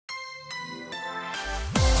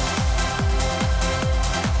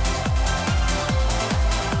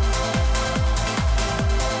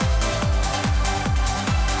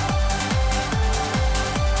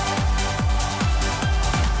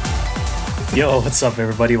Yo, what's up,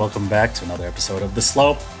 everybody? Welcome back to another episode of The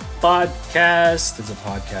Slope Podcast. It's a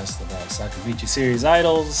podcast about Sakamichi series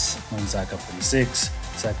idols, Nogizaka46,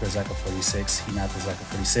 Sakurazaka46,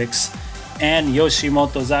 Hinatazaka46, and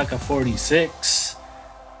Yoshimotozaka46.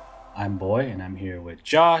 I'm Boy, and I'm here with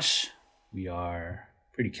Josh. We are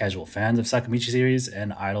pretty casual fans of Sakamichi series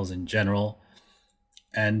and idols in general.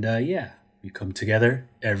 And we come together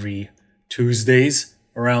every Tuesdays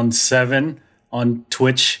around 7 on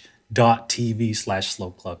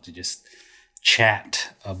twitch.tv/Slope Club to just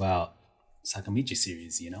chat about Sakamichi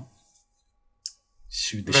series,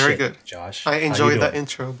 Shoot the Very shit, good. Josh. I enjoyed that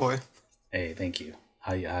intro, Boy. Hey, thank you.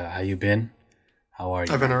 How you been? How are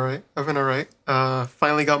you? I've been alright.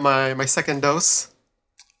 Finally got my second dose.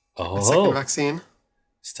 Oh, my second vaccine.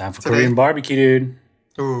 It's time for Korean barbecue, dude.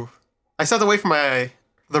 Ooh. I still have to wait for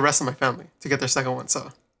the rest of my family to get their second one,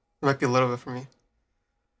 so it might be a little bit for me.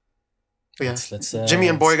 But yeah, Jimmy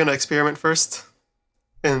and Boy are gonna experiment first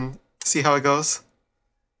and see how it goes.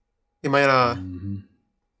 They might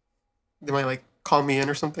like call me in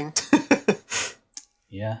or something.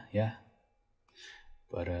 Yeah.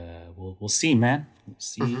 But we'll see, man. We'll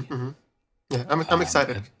see. Yeah, I'm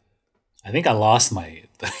excited. I think I lost my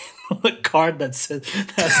the card that says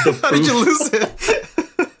that's the proof. How did you lose it?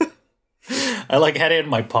 I had it in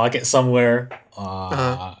my pocket somewhere,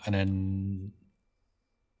 and then.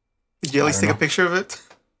 Did you at least take a picture of it?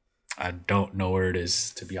 I don't know where it is,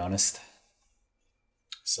 to be honest.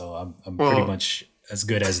 So I'm pretty much as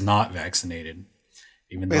good as not vaccinated.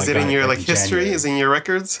 Even though is it in your history? Is it in your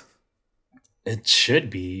records? It should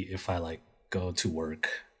be if I go to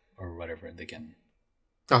work or whatever. They can.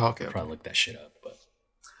 Oh, okay. Probably look that shit up, but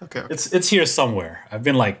okay. It's here somewhere. I've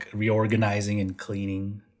been reorganizing and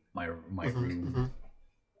cleaning my room,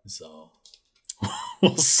 so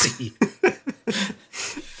we'll see.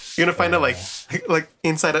 You're gonna find it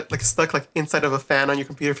inside stuck inside of a fan on your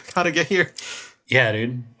computer. How to get here? Yeah,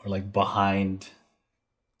 dude. Or behind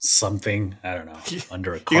something. I don't know.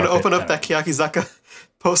 Under a carpet. You're gonna open up that Kiyakizaka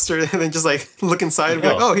poster and then just look inside and be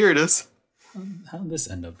oh, here it is. How did this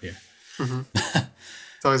end up here?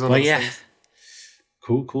 It's always one of those things.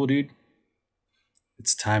 Cool, dude.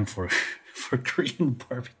 It's time for Korean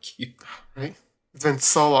barbecue. Right? It's been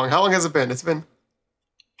so long. How long has it been? It's been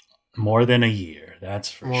more than a year.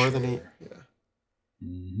 That's for more sure. than a year. Yeah.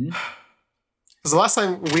 Because the last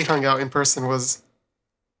time we hung out in person was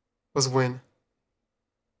when?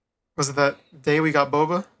 Was it that day we got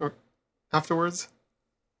boba or afterwards?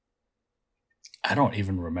 I don't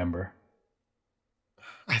even remember.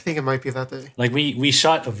 I think it might be that day. We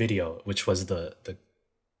shot a video, which was the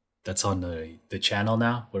that's on the channel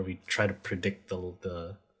now, where we try to predict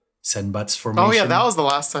the Senbutsu formation. Oh yeah, that was the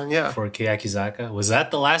last time. Yeah. For Kiyakizaka, was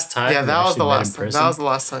that the last time? Yeah, that was the last time. That was the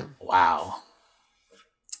last time. Wow.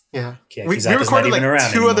 Yeah. We recorded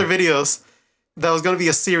two other videos that was going to be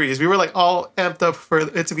a series. We were all amped up for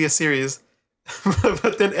it to be a series,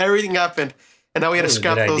 but then everything happened, and now we had to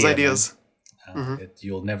scrap those ideas.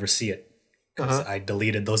 You'll never see it because I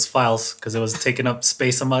deleted those files because it was taking up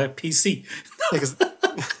space on my PC.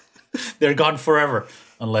 They're gone forever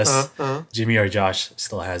unless Jimmy or Josh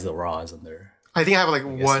still has the raws on their. I think I have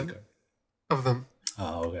one of them.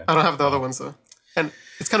 Oh, okay. I don't have the other ones though, and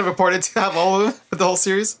it's kind of important to have all of them for the whole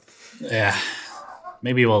series. Yeah,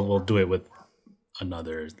 maybe we'll do it with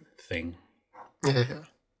another thing. Yeah.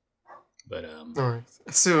 But all right.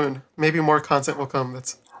 Soon, maybe more content will come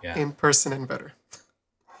that's in person and better.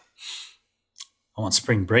 I want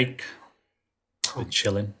spring break. Been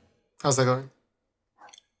chilling. How's that going?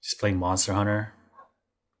 Just playing Monster Hunter.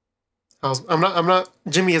 I'm not.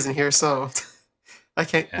 Jimmy isn't here, so I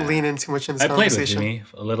can't lean in too much in this conversation. I played with Jimmy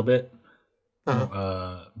a little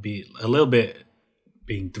bit.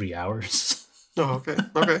 Being 3 hours. Oh, okay.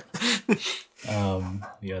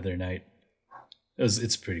 The other night,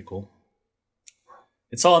 it's pretty cool.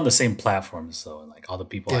 It's all on the same platform, so all the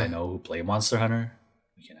people I know who play Monster Hunter,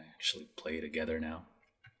 we can actually play together now.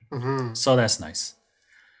 So that's nice.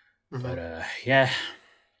 But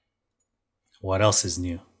what else is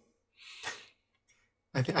new?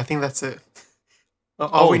 I think that's it.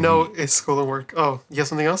 All we know is school and work. Oh, you have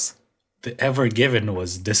something else? The Ever Given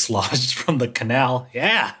was dislodged from the canal.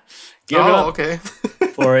 Yeah. Give it up okay.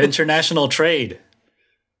 for international trade.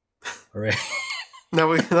 Right.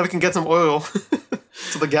 Now we can get some oil.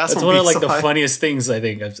 So the gas That's one of so the high. funniest things I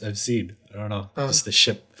think I've seen. I don't know. Just the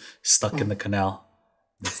ship stuck in the canal.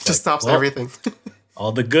 Just stops everything.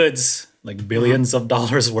 All the goods, billions of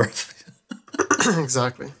dollars worth.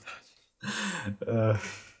 Exactly. But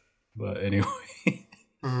anyway.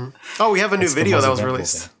 Oh, we have a new video that was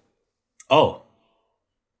released. Oh.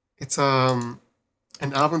 It's I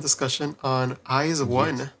an album discussion on Eyes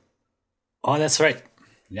One. Yes. Oh, that's right.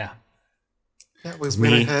 Yeah. Yeah, we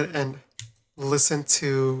went ahead and listened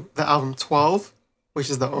to the album 12, which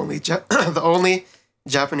is the only the only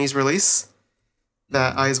Japanese release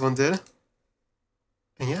that Eyes One did.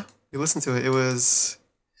 And yeah, we listened to it. It was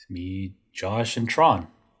me, Josh, and Tron.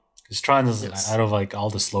 Because Tron is out of like all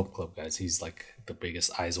the Slope Club guys, he's like the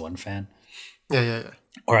biggest Eyes One fan. Yeah.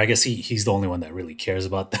 Or I guess he's the only one that really cares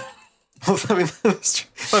about that. I mean, that's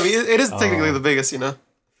true. I mean, it is technically the biggest, you know.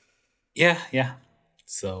 Yeah.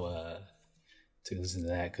 So to listen to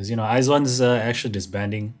that, because Eyes One's actually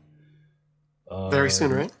disbanding. Very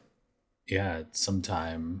soon, right? Yeah,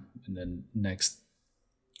 sometime in the next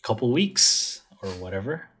couple weeks or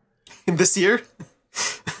whatever. In this year?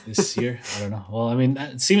 This year? I don't know. Well, I mean,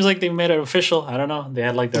 it seems like they made it official. I don't know. They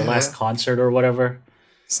had like their last concert or whatever.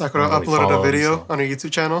 Sakura uploaded a video on her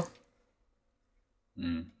YouTube channel.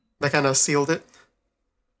 That kind of sealed it.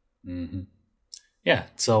 Mm-hmm. Yeah,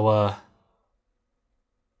 so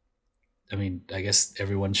I mean, I guess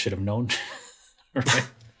everyone should have known, right?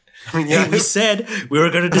 I mean, yeah. Hey, we said we were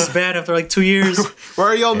going to disband after like 2 years. Why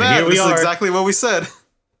are y'all mad? This is exactly what we said.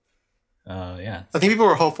 Yeah. I think people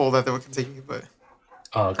were hopeful that they would continue, but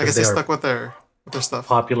I guess they stuck with their stuff.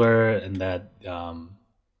 Popular, and that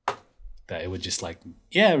it would just like,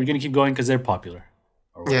 we're going to keep going because they're popular.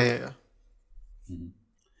 Yeah. Mm-hmm.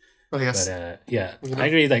 But I guess, I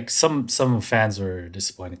agree. Like some fans were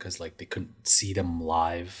disappointed because like they couldn't see them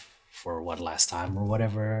live for last time or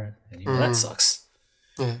whatever, and that sucks.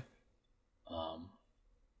 Yeah.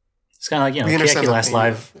 It's kind of like Keyaki last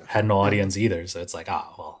live had no audience either, so it's like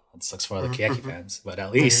well, it sucks for other Keyaki fans, but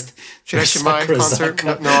at least Shirashimai concert,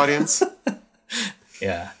 no audience.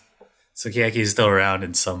 Yeah, so Keyaki is still around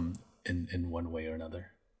in one way or another.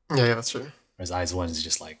 Yeah, that's true. Whereas Eyes One is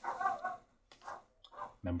just like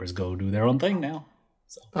members go do their own thing now.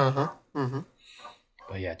 So.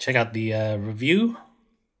 But yeah, check out the review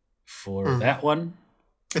for that one.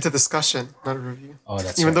 It's a discussion, not a review. Oh,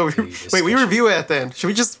 that's Even right. though we review it at the end. Should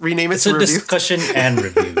we just rename it to review? It's a discussion and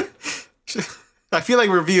review. I feel like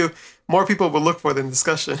review more people will look for than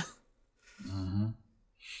discussion.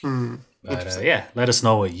 But let us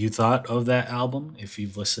know what you thought of that album if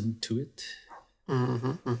you've listened to it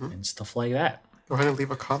and stuff like that. Go ahead and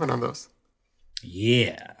leave a comment on those.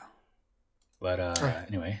 Yeah. But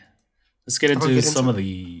anyway, let's get into some of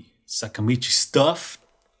the Sakamichi stuff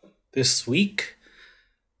this week.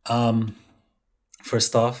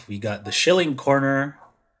 First off, we got the Shilling Corner,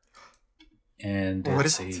 and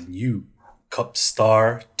it's a new Cup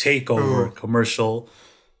Star takeover commercial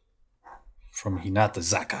from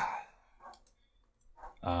Hinatazaka.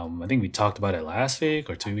 I think we talked about it last week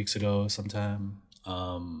or 2 weeks ago sometime.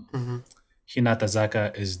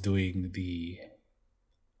 Hinatazaka is doing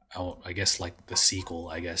I guess like the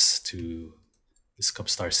sequel, to this Cup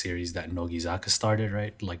Star series that Nogizaka started,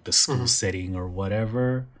 right? Like the school setting or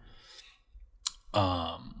whatever.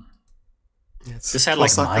 This had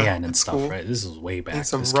like Mayan and stuff, right? This was way back.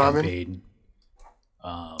 Some this ramen. campaign.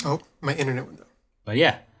 My internet window. But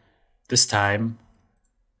yeah, this time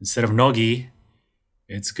instead of Nogi,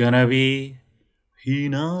 it's gonna be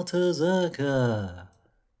Hinatazaka.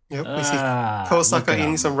 Yep, we see Kosaka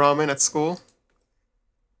eating some ramen at school.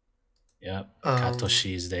 Yep,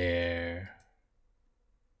 Katoshi's there.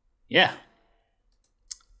 Yeah.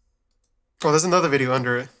 Oh, there's another video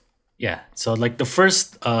under it. Yeah, so like the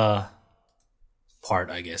first part,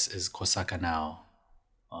 I guess, is Kosaka now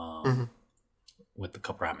with the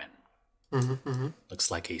cup ramen. Looks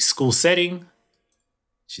like a school setting.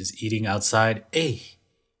 She's eating outside. Hey,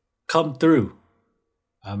 come through.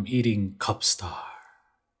 I'm eating Cup Star.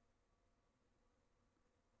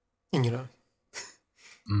 And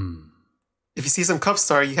if you see some Cup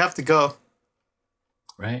Star, you have to go.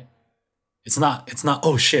 Right? It's not,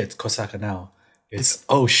 oh shit, Kosaka now. It's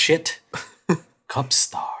oh shit, Cup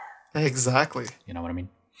Star. Exactly. You know what I mean?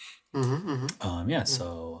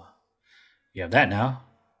 So you have that now.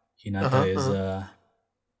 Hinata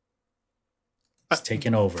is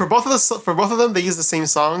taking over. For both of them, they use the same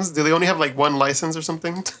songs. Do they only have like one license or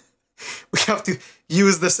something? We have to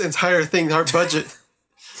use this entire thing, our budget.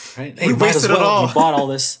 Right? Hey, we wasted it all. We bought all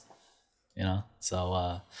this.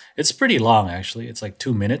 So it's pretty long actually. It's like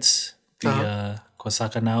 2 minutes. The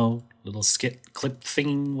Kosaka now little skit clip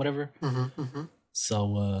thing, whatever.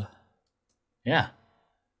 So yeah,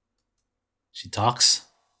 she talks.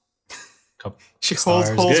 She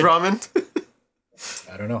holds ramen.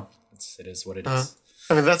 I don't know. It is what it is.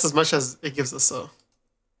 I mean, that's as much as it gives us. So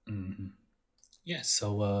yeah.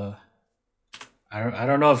 So I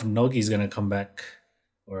don't know if Nogi's gonna come back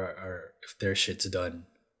or if their shit's done.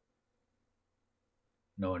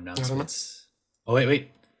 No announcements. Oh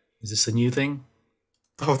wait. Is this a new thing?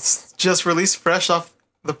 Oh, it's just released fresh off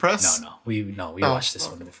the press? No. We watched this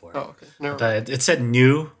one before. Oh, okay. It said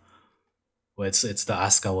new. Well, it's the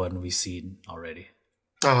Asuka one we've seen already.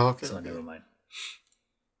 Oh, okay. So never mind.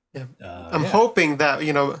 Yeah. I'm hoping that,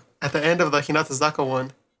 at the end of the Hinatazaka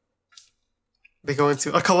one, they go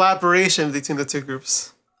into a collaboration between the two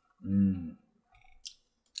groups.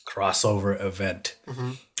 Crossover event.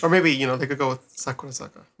 Mm-hmm. Or maybe, they could go with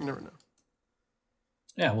Sakurazaka. You never know.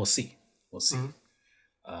 Yeah, we'll see. Mm-hmm.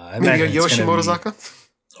 Maybe a Yoshimotozaka?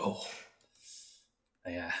 Oh.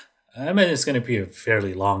 Yeah. I imagine it's going to be a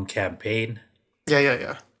fairly long campaign.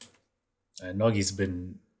 Yeah. Nogi's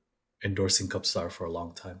been endorsing Cup Star for a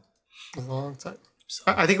long time. So.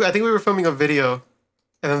 I think we were filming a video,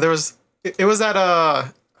 and then there was it was at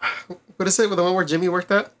what is it? The one where Jimmy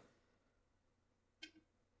worked at?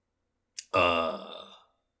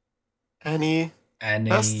 Annie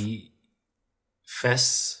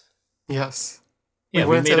Fest. Yes. Yeah,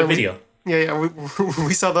 we made a video.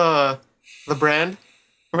 We saw the brand.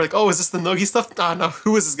 We're like, oh, is this the Nogi stuff? No.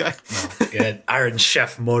 Who is this guy? No, it had Iron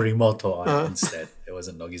Chef Morimoto on instead. It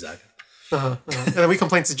wasn't Nogizaka. And then we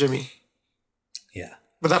complained to Jimmy. Yeah.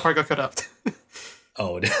 But that part got cut out.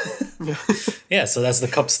 Oh. Yeah, so that's the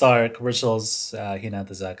Cup Star commercials,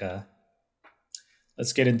 Hinatazaka.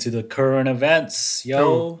 Let's get into the current events.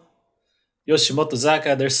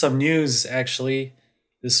 Yoshimotozaka, there's some news actually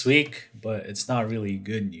this week, but it's not really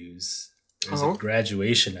good news. There's a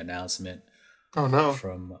graduation announcement. Oh no.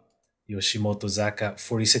 From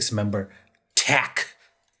Yoshimotozaka46 member Tak.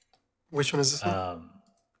 Which one is this one?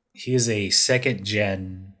 He is a second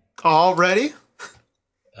gen. Already?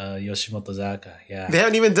 Yoshimotozaka, yeah. They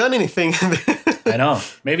haven't even done anything. I know.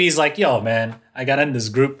 Maybe he's like, yo, man, I got in this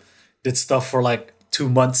group, did stuff for like 2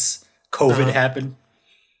 months. COVID happened.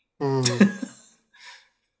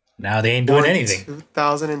 Now they ain't doing anything.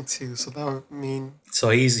 2002, so that would mean. So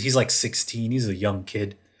he's like 16. He's a young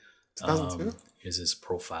kid. 2002? Here's his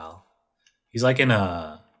profile. He's like in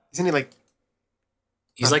a. Isn't he like?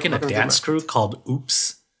 He's like in a dance crew called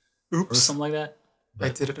Oops. Oops. Or something like that. But, I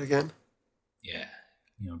did it again. Yeah.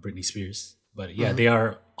 Britney Spears. But yeah, they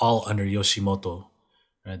are all under Yoshimoto.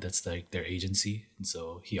 Right? That's like their agency. And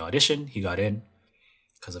so he auditioned. He got in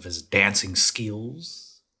because of his dancing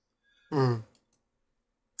skills. Oh,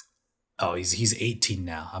 he's 18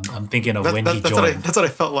 now. I'm thinking of when he joined. That's what I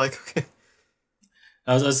felt like. Okay.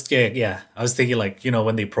 I was thinking like,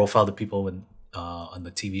 when they profile the people on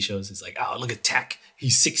the TV shows, it's like, oh, look at Tak.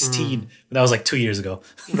 He's 16. But that was like 2 years ago.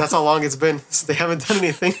 That's how long it's been. They haven't done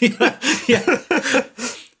anything. Yeah.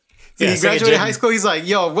 He graduated high school. He's like,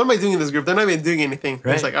 yo, what am I doing in this group? They're not even doing anything.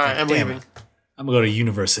 Right? He's like, all right, I'm leaving. I'm going to go to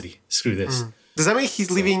university. Screw this. Does that mean he's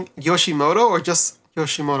leaving Yoshimoto or just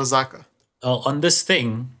Yoshimotozaka? On this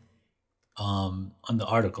thing, on the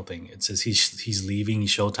article thing, it says he's leaving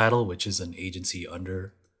Show Title, which is an agency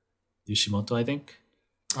under Yoshimoto, I think.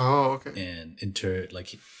 Oh, okay.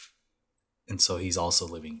 And so he's also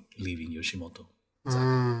leaving Yoshimoto.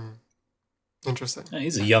 Interesting. Yeah,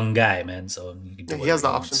 he's a young guy, man. So you can do he has the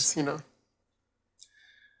options,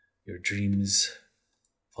 Your dreams,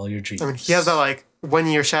 follow your dreams. I mean, he has that like 1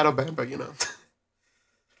 year shadow ban, but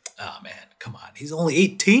Oh man, come on. He's only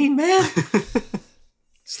 18, man.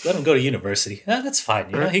 Just let him go to university. That's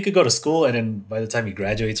fine. He could go to school, and then by the time he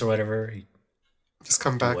graduates or whatever, he just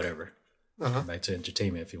come back. Whatever. Come back to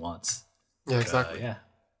entertainment if he wants. Yeah, exactly. Yeah.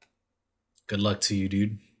 Good luck to you,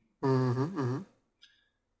 dude.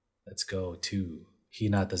 Let's go to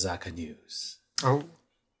Hinatazaka news. Oh.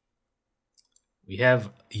 We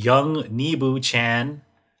have young Nibu-chan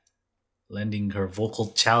lending her vocal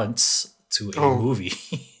talents to a movie.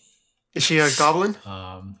 Is she a goblin?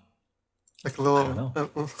 Like a little. I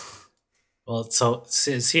don't know. Well, so it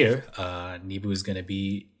says here, Nibu is going to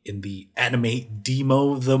be in the anime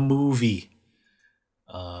Deemo the movie,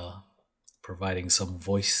 providing some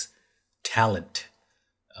voice talent.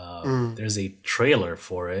 There's a trailer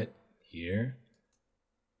for it here.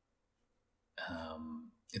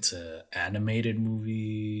 It's an animated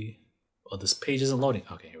movie. Oh, this page isn't loading.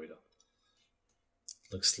 Okay, here we go.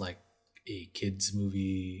 Looks like a kids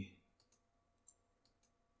movie.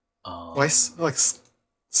 Like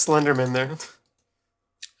Slenderman there.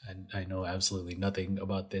 I know absolutely nothing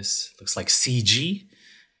about this. Looks like CG.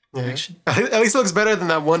 Yeah. At least it looks better than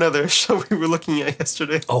that one other show we were looking at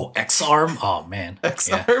yesterday. Oh, X-Arm? Oh, man.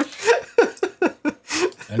 X-Arm? Yeah.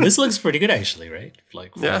 And this looks pretty good, actually, right?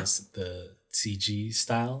 Like, for the CG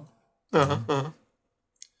style.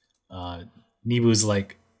 Nibu's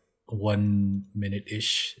like 1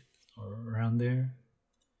 minute-ish or around there.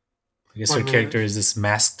 I guess her character is this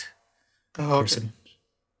masked person.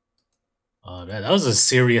 That was a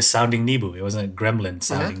serious sounding Nibu. It wasn't a gremlin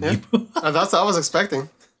sounding Nibu. That's what I was expecting.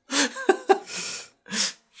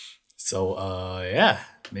 So,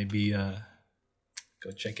 maybe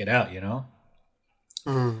go check it out,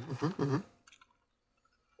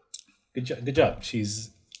 Good job. She's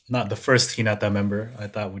not the first Hinata member I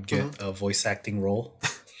thought would get a voice acting role.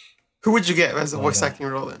 Who would you get as a voice acting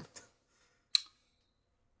role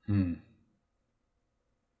then?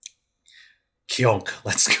 Kyonk,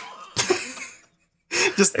 let's go.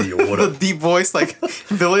 Just hey, yo, the deep voice, like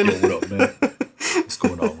villain. Yo, what up, man? What's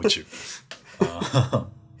going on with you?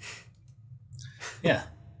 Yeah,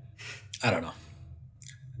 I don't know.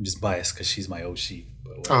 I'm just biased because she's my OC.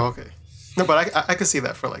 Oh, okay. No, but I could see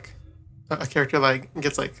that for like a character like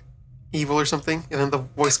gets like evil or something, and then the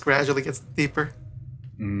voice gradually gets deeper.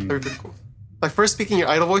 That would be cool. Like first speaking your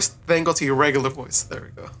idol voice, then go to your regular voice. There we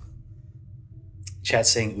go. Chat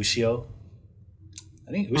saying Ushio.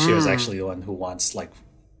 I think Ushio is actually the one who wants like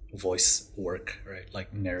voice work, right?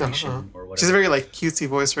 Like narration or whatever. She's a very like cutesy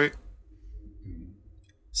voice, right?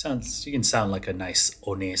 She can sound like a nice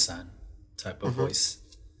One-san type of voice.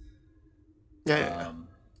 Yeah.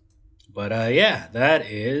 But that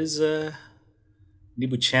is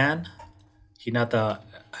Nibu-chan. Hinata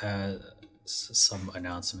has some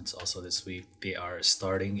announcements also this week. They are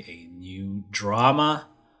starting a new drama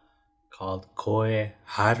called Koe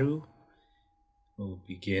Haru. Will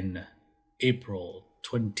begin April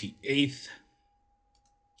 28th.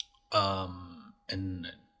 And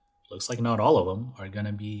it looks like not all of them are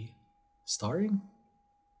gonna be starring.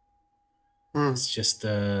 It's just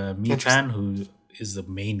Mi-chan who is the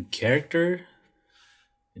main character,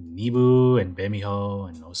 and Nibu and Bemiho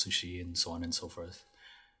and Osushi and so on and so forth.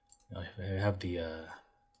 I have the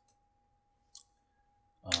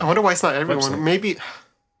I wonder why it's not everyone. Website. Maybe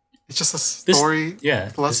it's just a story.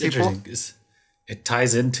 Less people. It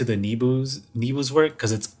ties into the Nibu's work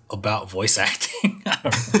because it's about voice acting. I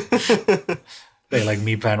don't know. Like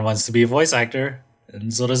Mi-pan wants to be a voice actor,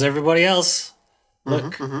 and so does everybody else.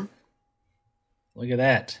 Look, look at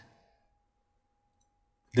that.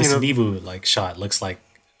 This Nibu like shot looks like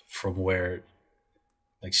from where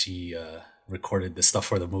like she recorded the stuff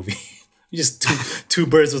for the movie. Just two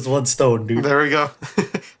birds with one stone, dude. There we go.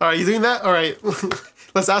 All right, you doing that? All right.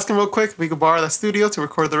 Let's ask him real quick. We can borrow that studio to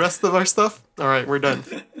record the rest of our stuff. All right, we're done.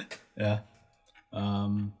 Yeah.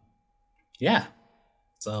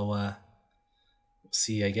 So we'll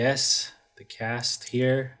see, I guess, the cast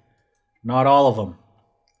here. Not all of them.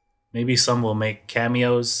 Maybe some will make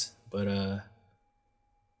cameos, but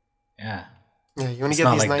yeah. Yeah, you want to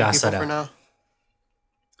get these like 9 people for now?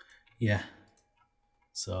 Yeah.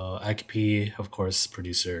 So Akipi, of course,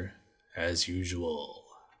 producer as usual.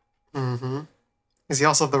 Is he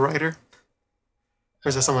also the writer? Or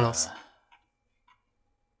is there someone else?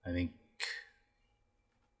 I think.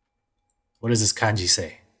 What does this kanji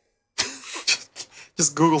say?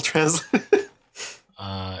 Just Google Translate.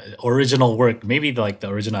 Original work. Maybe like the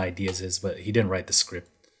original ideas is, but he didn't write the script.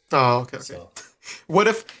 Oh, okay. So. What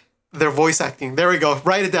if they're voice acting? There we go.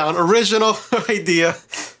 Write it down. Original idea.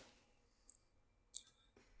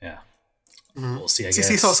 Yeah. We'll see, I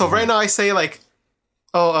guess. So right now I say like,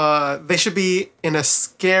 they should be in a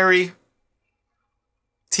scary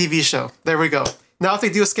TV show. There we go. Now if they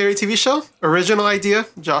do a scary TV show, original idea,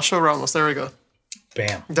 Joshua Ramos. There we go.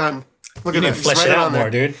 Bam. Done. Look at that. Flesh it out more,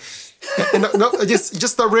 dude. No,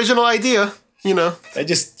 just the original idea, you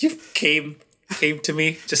came to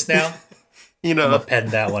me just now. I'm gonna pen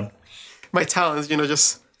that one. My talents,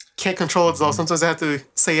 just can't control it though. Sometimes I have to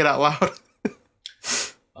say it out loud.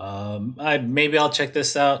 Maybe I'll check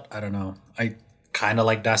this out. I don't know. I kind of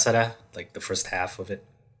like Dasara, like the first half of it,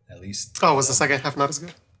 at least. Oh, was the second half not as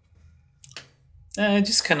good?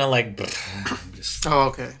 Just kind of like. Oh,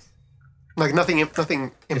 okay. Like nothing.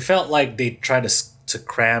 It felt like they tried to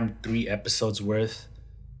cram 3 episodes worth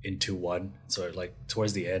into one. So like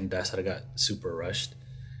towards the end, Dasara got super rushed.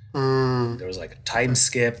 There was like a time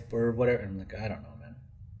skip or whatever. And like I don't know, man.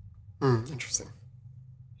 Interesting.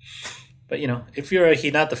 But if you're a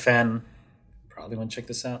Hinata fan, probably want to check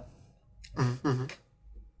this out.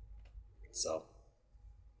 So,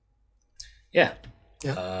 yeah.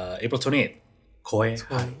 April 28th. Koe.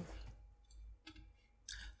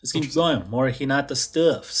 Let's keep going. More Hinata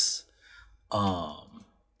stuffs. I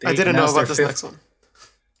didn't know about this next one.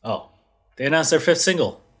 Oh, they announced their 5th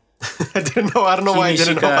single. I didn't know. I don't know why I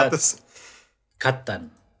didn't know about this. Kattan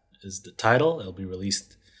is the title. It'll be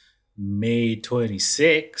released May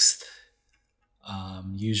 26th.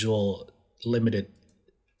 Usual limited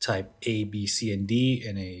type A, B, C, and D,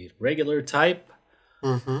 and a regular type.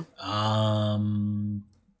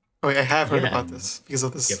 Oh, wait, I have heard about this because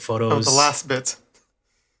of this. Get photos. Of the last bit.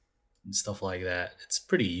 And stuff like that. It's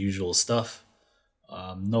pretty usual stuff.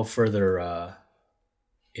 No further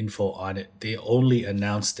info on it. They only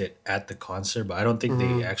announced it at the concert, but I don't think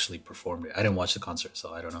they actually performed it. I didn't watch the concert,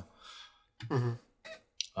 so I don't know.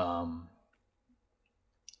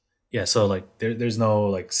 Yeah, so like there's no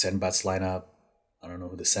like Senbat's lineup. I don't know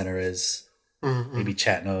who the center is. Maybe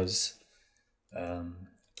chat knows. I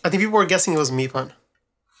think people were guessing it was Mipan.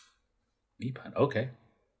 Mipan, okay.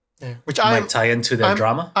 Yeah, which might tie into their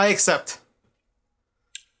drama. I accept.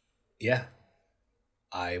 Yeah,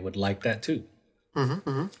 I would like that too.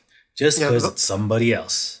 Just because it's somebody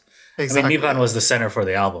else. Exactly. I mean, Mipan was the center for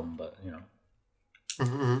the album, but you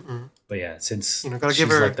know. But yeah, since gotta she's give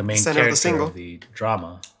her like the main character of the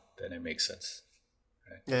drama, then it makes sense.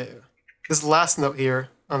 Right? Yeah. This last note here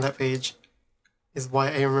on that page is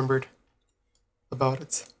why I remembered about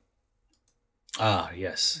it. Ah,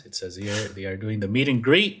 yes. It says here they are doing the meet and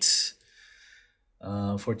greet.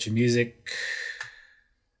 Fortune Music.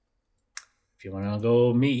 If you want to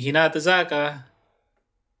go meet Hinatazaka.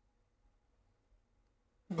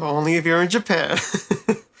 Only if you're in Japan.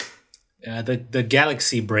 The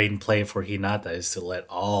galaxy brain play for Hinata is to let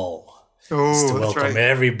to welcome right.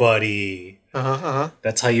 everybody.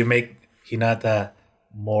 That's how you make Hinata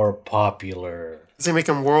more popular. They make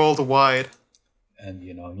him worldwide. And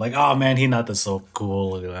you know, like, oh man, Hinata's so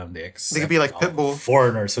cool. They could be like Pitbull.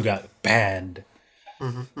 Foreigners who got banned.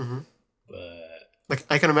 But like,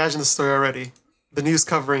 I can imagine the story already. The news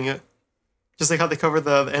covering it. Just like how they covered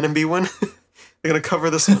the NMB one. They're going to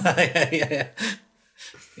cover this one.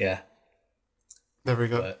 Yeah. There we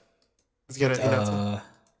go. But, let's get it.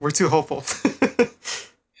 We're too hopeful.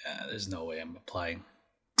 Yeah, there's no way I'm applying.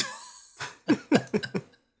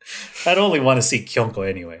 I'd only want to see Kyonko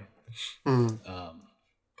anyway.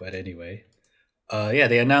 But anyway. Yeah,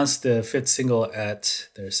 they announced the 5th single at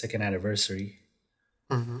their 2nd anniversary.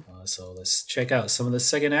 So let's check out some of the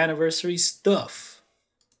 2nd anniversary stuff.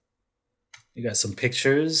 You got some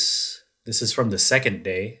pictures. This is from the 2nd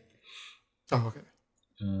day. Oh, okay.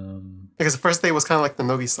 Because the first day was kind of like the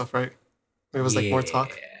Nogi stuff, right? It was like more talk.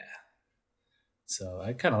 Yeah. So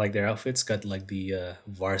I kind of like their outfits. Got like the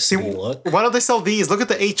varsity look. Why don't they sell these? Look at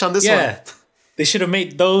the H on this one. Yeah. They should have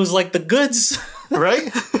made those like the goods.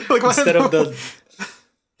 Right? Like, instead of the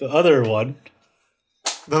other one.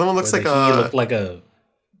 The other one looks like a... looked like a...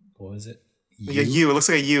 What was it? U? A U. It looks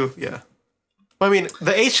like a U, yeah. But I mean,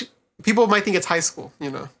 the H, people might think it's high school,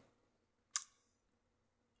 you know?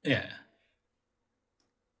 Yeah.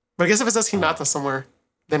 But I guess if it says Hinata somewhere,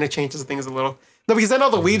 then it changes things a little. No, because then all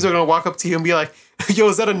the weebs are going to walk up to you and be like, yo,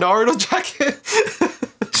 is that a Naruto jacket?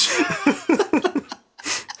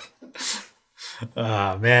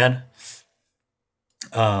 Man.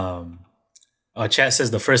 Chat says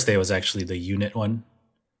the first day was actually the unit one.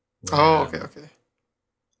 Where, okay.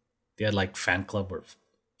 They had like fan club or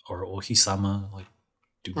Ohisama, like,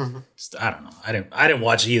 dude, I don't know. I didn't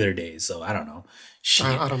watch either day, so I don't know. Shit.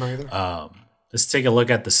 I don't know either. Let's take a look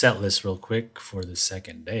at the set list real quick for the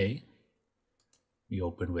 2nd day. We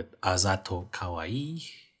open with Azato Kawaii.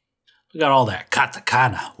 We got all that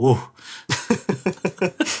katakana. Woo.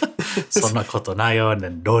 Sonna koto nayo, and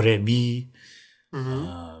then dore mi.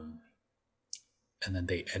 And then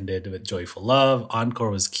they ended with Joyful Love.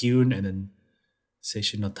 Encore was Kyun, and then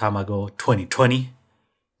Seishin no Tamago 2020.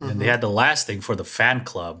 And then they had the last thing for the fan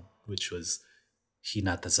club, which was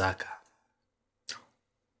Hinatazaka.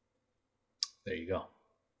 There you go.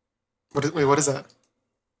 What is that?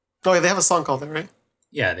 Oh, yeah, they have a song called that, right?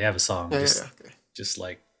 Yeah, they have a song. Yeah, okay. Just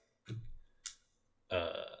like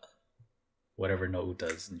whatever No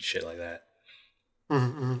does and shit like that.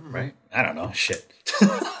 Right? I don't know. Shit.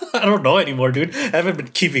 I don't know anymore, dude. I haven't been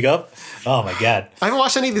keeping up. Oh my god. I haven't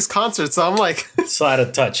watched any of these concerts, so I'm like so out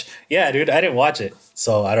of touch. Yeah, dude, I didn't watch it,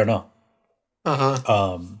 so I don't know.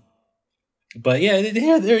 But yeah,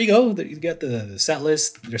 there you go. You got the set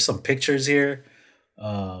list. There's some pictures here.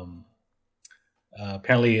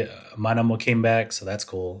 Apparently, Manamo came back, so that's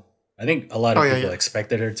cool. I think a lot of people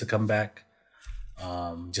expected her to come back.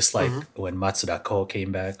 Just like when Matsuda Ko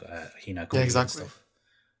came back, Hinako and stuff.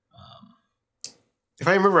 If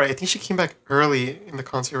I remember right, I think she came back early in the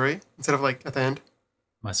concert, right? Instead of like at the end.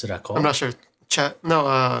 Matsuda Ko? I'm not sure.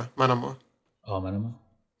 Manamo. Oh, Manamo?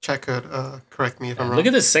 Chat could correct me if I'm wrong. Look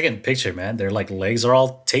at this second picture, man. Their like legs are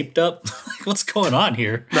all taped up. What's going on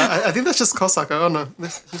here? No, I think that's just Kosaka. Oh no,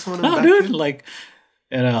 there's someone in the back. Dude, too. Like,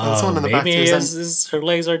 and maybe her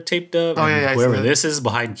legs are taped up. Oh yeah, whoever this is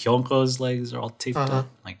behind Kyonko's legs are all taped up.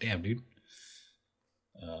 Like, damn, dude.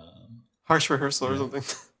 Harsh rehearsal or something.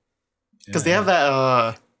 Because they have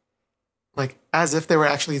that like as if they were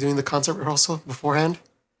actually doing the concert rehearsal beforehand.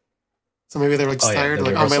 So maybe they were like just tired,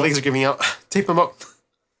 like, oh, my legs are giving out. Tape them up.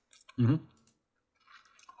 Mm-hmm.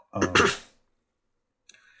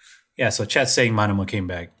 Yeah, so chat's saying Manamo came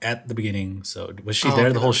back at the beginning. So was she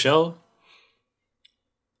there the whole show?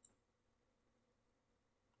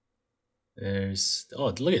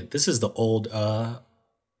 Look at this is the old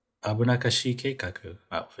Abunakashi Keikaku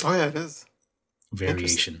outfit. Oh yeah, it is.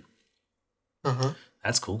 Variation. Uh-huh.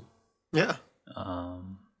 That's cool. Yeah.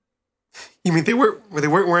 You mean they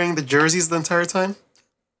weren't wearing the jerseys the entire time?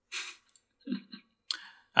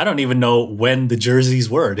 I don't even know when the jerseys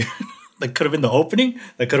were. That could have been the opening.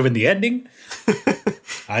 That could have been the ending.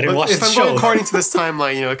 I didn't watch the show. If I'm going according to this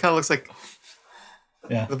timeline, it kind of looks like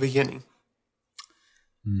the beginning.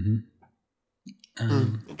 Mm-hmm.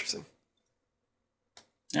 Interesting.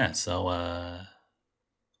 Yeah, so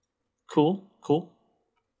cool.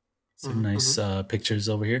 Some nice pictures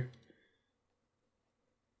over here.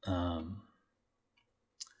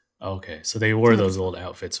 Okay, so they wore those old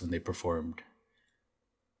outfits when they performed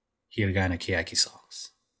Hiragana Kiyaki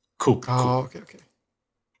songs. Cool. Oh, okay.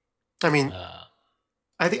 I mean,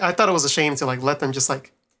 I thought it was a shame to like let them just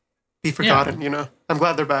like be forgotten. Yeah. I'm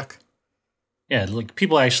glad they're back. Yeah, like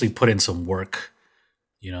people actually put in some work.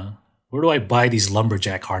 Where do I buy these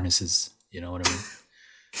lumberjack harnesses? You know what I mean?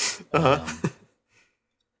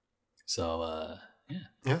 So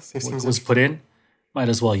what was put in, might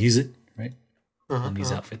as well use it, right? On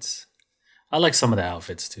these outfits. I like some of the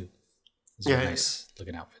outfits too. Those are nice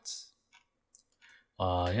looking outfits.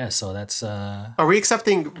 So that's Are we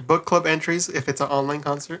accepting book club entries if it's an online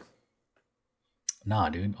concert? Nah,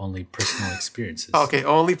 dude, only personal experiences. Okay,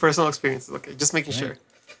 only personal experiences. Okay, just making sure.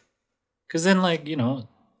 Because then, like,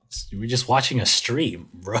 we're just watching a stream,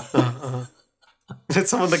 bro. Did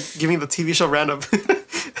someone like give me the TV show random?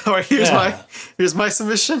 All right, here's my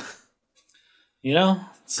submission.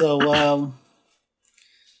 So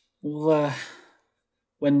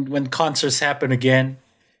when concerts happen again,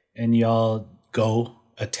 and y'all go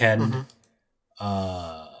attend,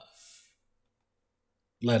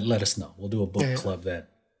 let us know. We'll do a book club then,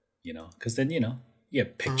 because then you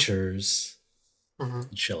have pictures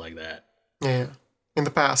and shit like that. Yeah. In the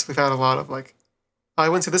past, we've had a lot of like, I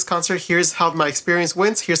went to this concert. Here's how my experience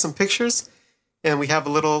went. Here's some pictures, and we have a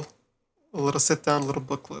little sit down, little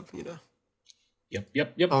book club.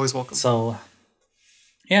 Yep. Always welcome. So,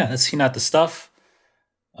 yeah, that's Hinata stuff.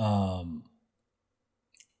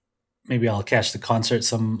 Maybe I'll catch the concert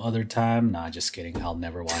some other time. Nah, just kidding. I'll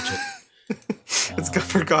never watch it. It's got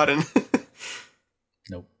forgotten.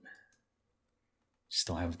 Nope. Just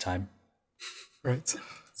don't have the time. Right.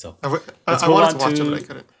 So I wanted to watch it, but I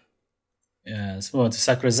couldn't. Yeah, let's move on to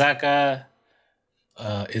Sakurazaka.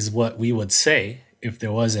 Is what we would say if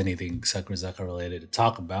there was anything Sakurazaka related to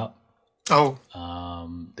talk about. Oh.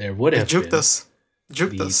 There would have been the us.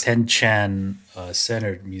 Ten-chan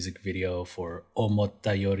centered music video for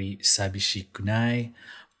Omotta Yori Sabishikunai.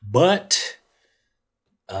 But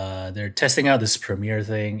they're testing out this premiere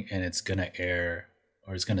thing, and it's going to air,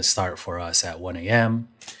 or it's going to start for us at 1 a.m.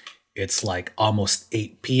 It's like almost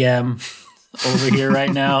 8 p.m. over here right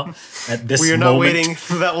now. At this we are not waiting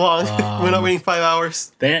that long. We're not waiting 5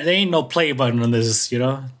 hours. There ain't no play button on this,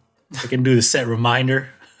 They can do the set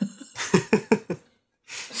reminder.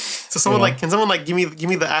 So someone can someone give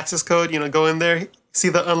me the access code? Go in there, see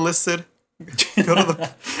the unlisted, go to the.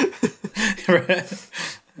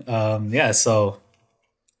 Right. So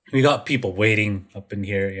we got people waiting up in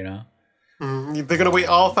here. They're gonna wait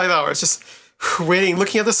all 5 hours, just waiting,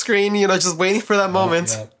 looking at the screen. Just waiting for that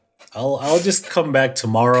moment. Yeah. I'll just come back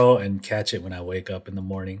tomorrow and catch it when I wake up in the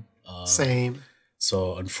morning. Same.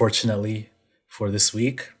 So unfortunately for this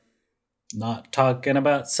week, not talking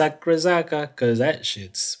about Sakurazaka because that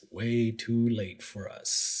shit's way too late for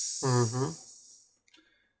us.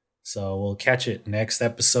 So we'll catch it next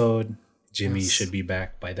episode. Jimmy should be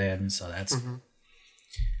back by then, so that's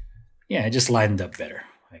it just lined up better,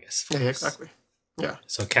 I guess. Yeah, exactly. Yeah.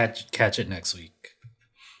 So catch it next week.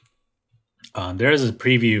 There is a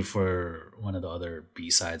preview for one of the other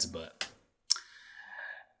B-sides, but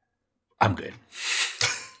I'm good.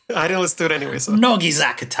 I didn't listen to it anyway, so.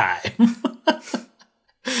 Nogizaka time.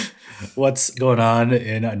 What's going on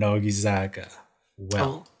in Nogizaka?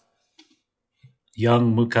 Well,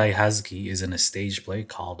 young Mukai Hazuki is in a stage play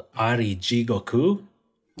called Ari Jigoku.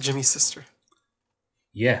 Jimmy's sister.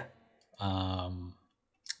 Yeah.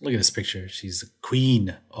 Look at this picture. She's the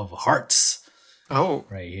queen of hearts. Oh.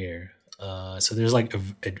 Right here. So there's like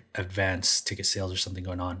advanced ticket sales or something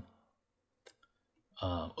going on.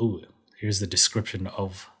 Here's the description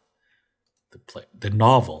of the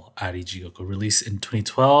novel Ari Jigoku, released in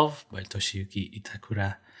 2012 by Toshiyuki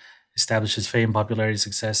Itakura, establishes fame, popularity,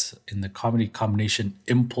 success in the comedy combination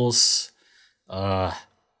Impulse.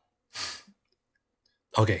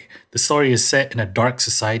 Okay, the story is set in a dark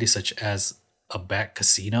society such as a back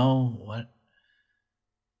casino. What?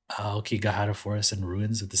 Okigahara Forest and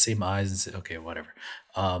ruins with the same eyes. And okay, whatever.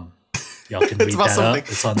 Y'all can read that up.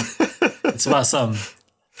 It's about some.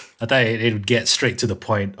 I thought it would get straight to the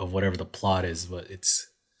point of whatever the plot is, but it's,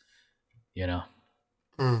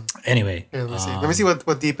 Anyway. Here, let me see. Let me see what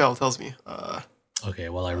DeepL tells me. Okay,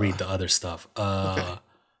 well, I read the other stuff. Okay.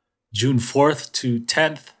 June 4th to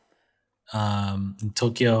 10th in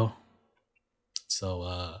Tokyo.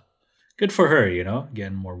 So good for her,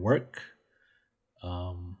 getting more work.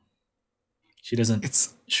 She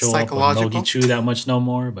doesn't show up on Nogi that much no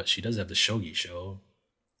more, but she does have the Shogi show.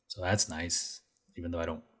 So that's nice, even though I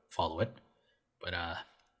don't follow it. But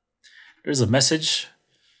there's a message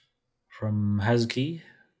from Hazuki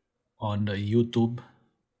on the YouTube.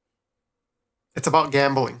 It's about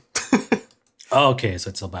gambling. Oh, okay, so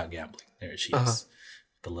it's about gambling. There she is.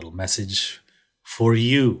 The little message for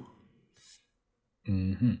you.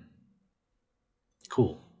 Mm-hmm.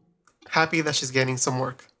 Cool. Happy that she's getting some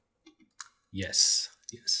work. Yes.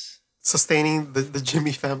 Sustaining the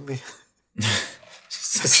Jimmy family.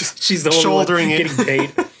 She's the only shouldering one getting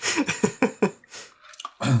paid.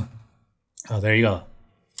 Oh, there you go.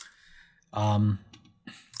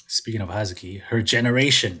 Speaking of Hazuki, her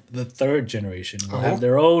generation, the third generation, will have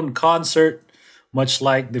their own concert, much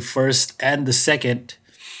like the first and the second.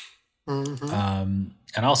 Mm-hmm.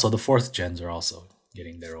 And also the fourth gens are also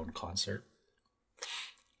getting their own concert.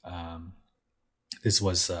 This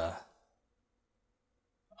was, I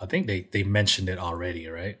think they mentioned it already,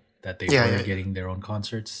 right? That they were getting their own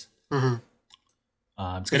concerts. Mm-hmm.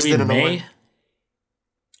 It's going to be in May.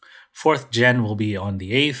 Fourth gen will be on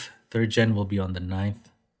the 8th. Third gen will be on the 9th.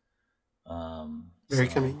 Very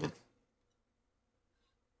convenient.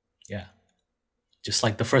 Yeah. Just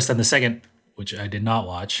like the first and the second, which I did not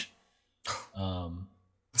watch.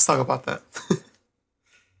 Let's talk about that.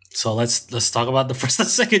 So let's talk about the first and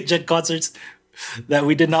second gen concerts that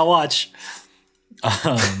we did not watch.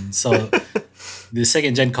 So the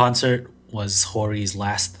second gen concert was Hori's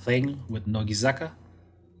last thing with Nogizaka.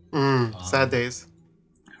 Sad days.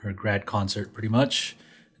 Her grad concert, pretty much.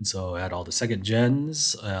 And so I had all the second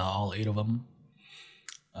gens, all 8 of them.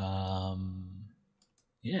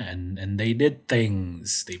 And they did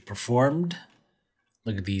things. They performed.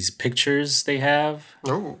 Look at these pictures they have.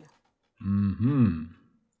 Oh. Mm-hmm.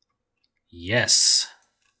 Yes.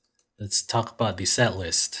 Let's talk about the set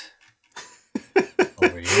list.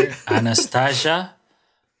 Over here, Anastasia,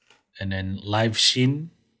 and then Live Shin,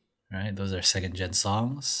 right? Those are second gen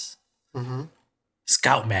songs. Mm-hmm.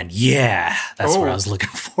 Scoutman, yeah, that's what I was looking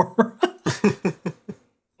for.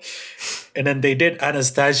 And then they did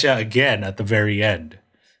Anastasia again at the very end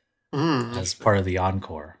as part of the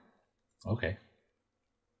encore. Okay.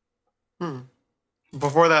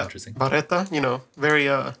 Before that, Barretta, very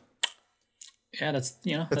yeah,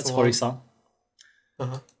 that's Hori's song.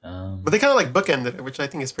 But they kind of like bookended it, which I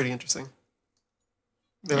think is pretty interesting.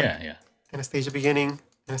 Anastasia beginning,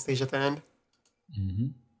 Anastasia at the end. Mm-hmm.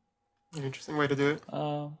 An interesting way to do it.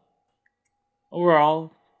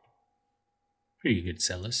 Overall, pretty good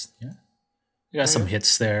set list. Yeah, you got some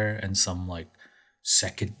hits there and some like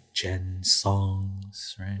second gen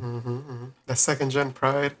songs, right? That second gen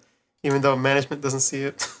pride, even though management doesn't see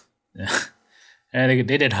it. Yeah, and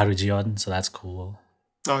they did Harujion, so that's cool.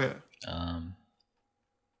 Oh yeah.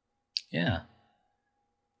 Yeah.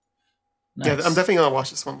 Nice. Yeah, I'm definitely gonna watch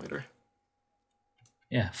this one later.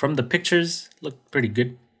 Yeah, from the pictures, looked pretty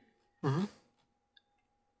good.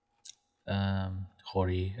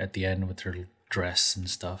 Hori at the end with her dress and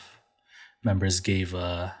stuff. Members gave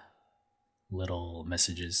little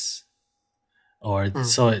messages,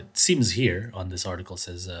 so it seems here on this article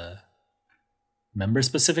says member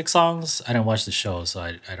specific songs. I didn't watch the show, so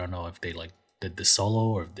I don't know if they like did the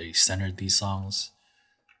solo or if they centered these songs,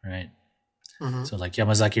 right? So like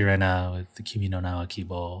Yamazaki Rena with the Kimi no Na wa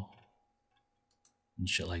Kibo and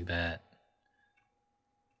shit like that.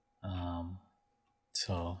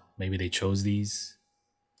 So maybe they chose these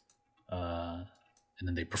and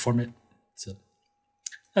then they perform it. So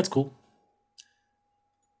that's cool.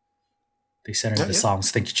 They centered the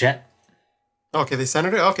songs. Thank you, chat. Okay, they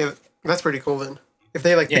centered it? Okay, that's pretty cool then. If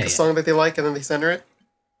they like pick a song that they like and then they center it.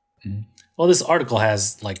 Well, this article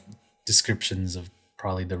has like descriptions of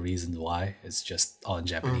probably the reasons why. It's just all in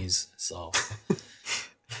Japanese. So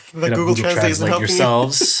Google Translate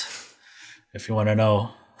yourselves if you want to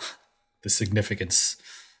know the significance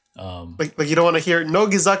Like you don't want to hear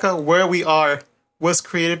Nogizaka, where we are, was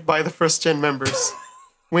created by the first gen members.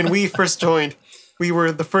 When we first joined, we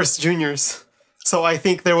were the first juniors. So I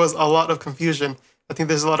think there was a lot of confusion. I think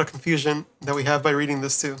there's a lot of confusion that we have by reading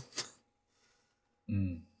this too.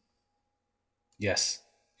 Yes.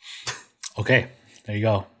 Okay, there you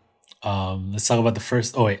go. Let's talk about the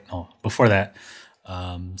first. Oh wait, no. Before that,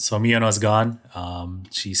 so Miona is gone.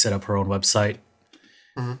 She set up her own website,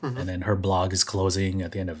 and then her blog is closing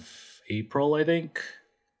at the end of April, I think.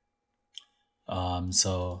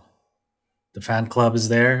 So the fan club is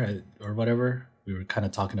there or whatever. We were kind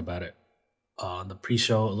of talking about it on the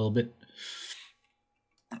pre-show a little bit.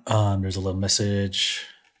 There's a little message.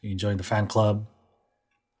 You can join the fan club,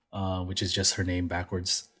 which is just her name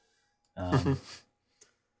backwards. How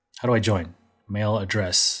do I join? Mail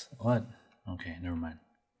address. What? Okay, never mind.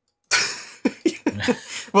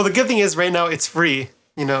 Well, the good thing is right now it's free,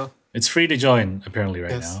 you know. It's free to join apparently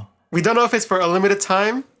right now. We don't know if it's for a limited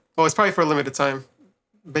time. Oh, it's probably for a limited time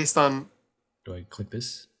based on... Do I click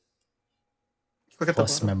this? Click at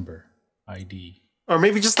Plus the member ID. Or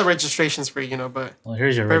maybe just the registration's free, you know, but... Well,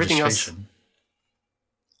 here's your registration.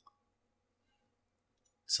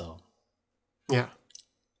 So... Yeah.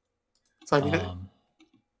 So I mean,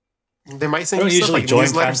 they might send I don't you usually stuff, like join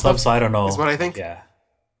newsletter fan clubs, so I don't know. Is what I think. Yeah.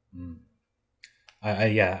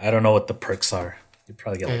 I don't know what the perks are. You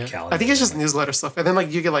probably get like calendar. I think it's just newsletter stuff, and then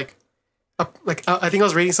like you get like I think I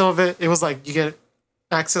was reading some of it. It was like you get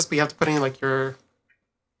access, but you have to put in like your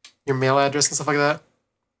mail address and stuff like that.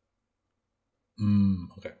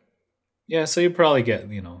 Okay. Yeah, so you probably get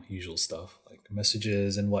usual stuff like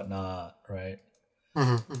messages and whatnot, right?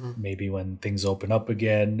 Maybe when things open up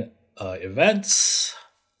again, events.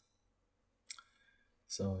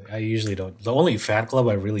 So I usually don't. The only fan club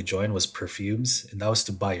I really joined was perfumes, and that was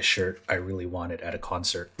to buy a shirt I really wanted at a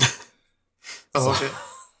concert. Okay.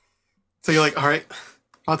 So you're like, all right,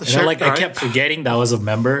 bought the shirt. Then, like I kept forgetting that I was a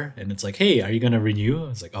member, and it's like, hey, are you gonna renew? I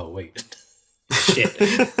was like, oh wait, shit.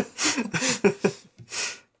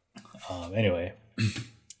 Anyway,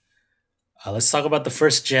 let's talk about the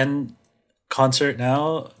first gen concert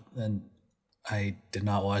now. And I did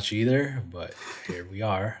not watch either, but here we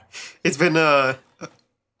are. It's been a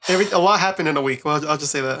lot happened in a week. Well, I'll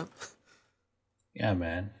just say that. Yeah,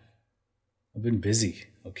 man. I've been busy.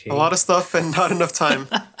 Okay. A lot of stuff and not enough time.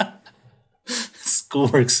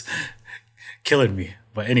 Schoolwork's killing me.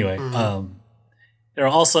 But anyway, there are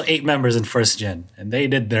also 8 members in first gen, and they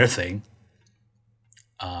did their thing.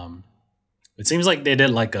 It seems like they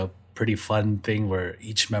did like a pretty fun thing where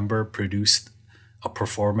each member produced a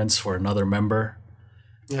performance for another member.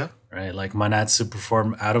 Yeah. Right? Like Manatsu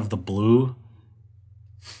performed Out of the Blue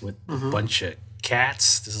with a bunch of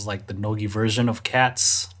cats. This is like the Nogi version of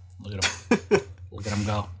cats. Look at him. Look at him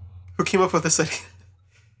go. Who came up with this idea?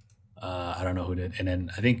 I don't know who did. And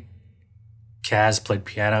then I think Kaz played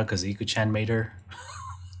piano because Iku-chan made her.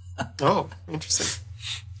 Oh, interesting.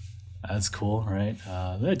 That's cool, right?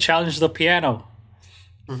 They challenged the piano.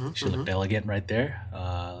 She looked elegant right there.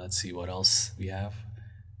 Let's see what else we have.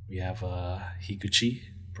 We have Higuchi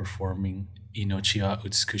performing Inochi wa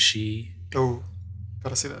Utsukushi. Oh,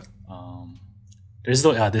 gotta see that. There's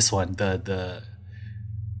this one, the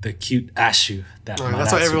cute Ashu that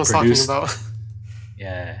that's what everyone's produced. talking about.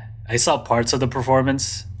 Yeah, I saw parts of the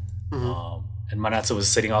performance, and Manatsu was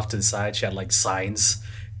sitting off to the side. She had like signs,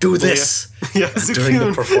 "Do this," during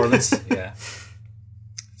the performance. Yeah.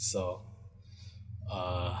 So,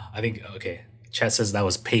 I think Chat says that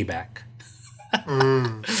was payback.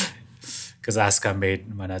 Because Asuka made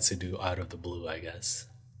Manatsu do Out of the Blue, I guess.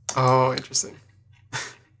 Oh, interesting.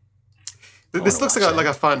 This looks like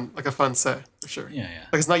a fun set for sure. Yeah.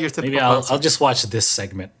 Like it's not your typical. Maybe I'll just watch this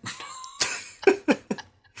segment.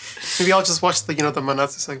 Maybe I'll just watch the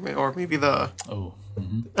Manatsu segment, or maybe the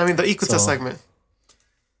the Ikuta segment.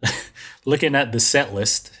 Looking at the set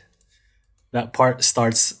list, that part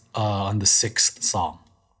starts on the 6th song.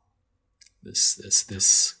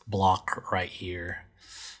 This block right here.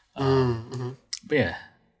 But yeah,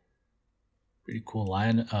 pretty cool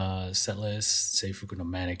line. Set list, Seifuku no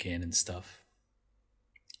Mannequin and stuff.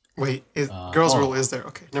 Wait, Girls' Rule is there?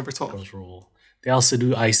 Okay, number 12. Girls' Rule. They also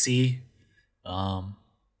do IC.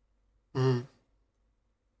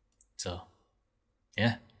 So,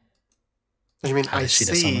 yeah. What do you mean I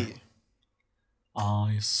see?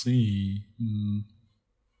 I see.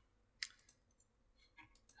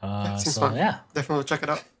 Seems fun. Yeah, definitely check it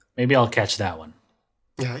out. Maybe I'll catch that one.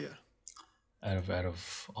 Yeah. Out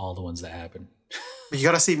of all the ones that happen, but you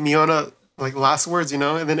gotta see Miona like last words, and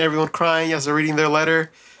then everyone crying as they're reading their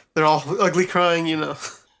letter. They're all ugly crying,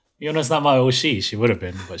 Miona's not my Oshi. She would have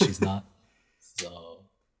been, but she's not. So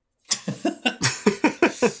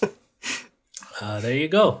there you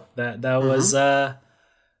go. That was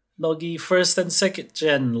Nogi first and second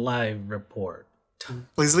gen live report.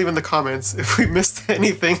 Please leave in the comments if we missed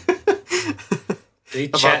anything. They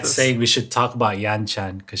chat saying we should talk about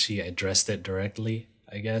Yan-chan because she addressed it directly,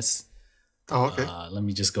 I guess. Oh, okay. Let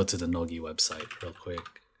me just go to the Nogi website real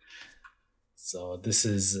quick. So this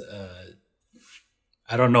is...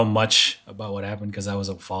 I don't know much about what happened because I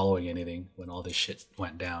wasn't following anything when all this shit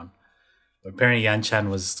went down. But apparently Yan-chan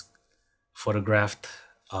was photographed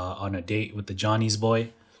on a date with the Johnny's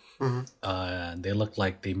boy. Mm-hmm. They looked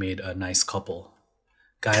like they made a nice couple.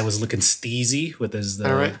 Guy was looking steezy with his...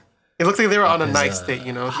 All right. It looked like they were on a nice date,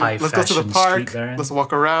 you know. Let's go to the park. Let's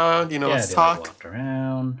walk around, you know, let's talk. Like walked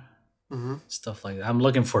around. Stuff like that. I'm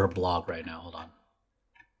looking for her blog right now. Hold on.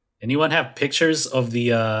 Anyone have pictures of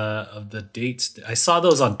the dates? I saw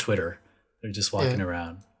those on Twitter. They're just walking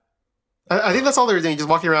around. I think that's all they were doing, just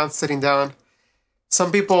walking around, sitting down.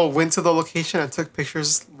 Some people went to the location and took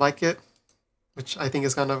pictures like it, which I think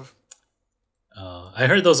is kind of... I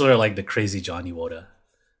heard those were like the crazy Johnny Woda.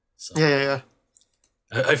 So Yeah.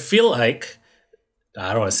 I feel like...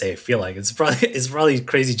 I don't want to say I feel like. It's probably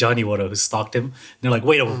crazy Johnny Woda who stalked him. And they're like,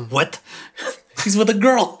 wait, what? He's with a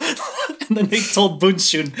girl. And then they told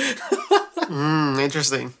Bunshun.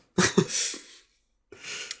 Interesting.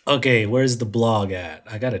 Okay, where's the blog at?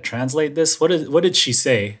 I gotta translate this. What did she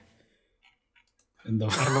say? I don't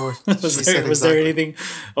know what was there anything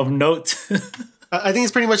of note? I think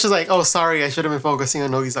it's pretty much just like, oh, sorry, I should have been focusing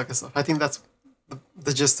on Nogizaka stuff. I think that's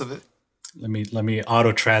the gist of it. Let me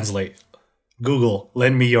auto translate. Google,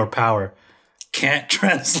 lend me your power. Can't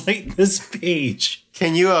translate this page.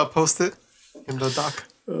 Can you post it in the doc?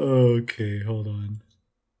 Okay, hold on.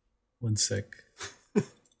 One sec.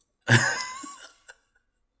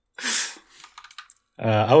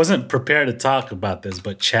 I wasn't prepared to talk about this,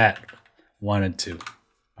 but chat wanted to.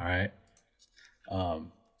 All right.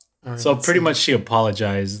 So pretty much she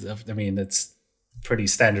apologized. I mean, it's pretty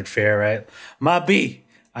standard fare, right? My B,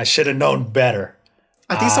 I should have known better.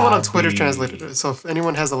 I think someone on Twitter translated it. So if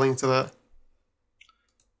anyone has a link to that.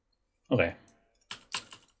 Okay.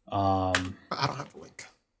 I don't have a link.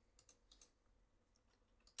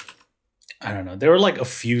 I don't know. There were like a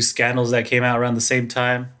few scandals that came out around the same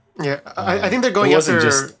time. Yeah, I think they're going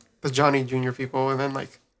after the Johnny Jr. people, and then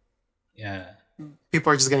like,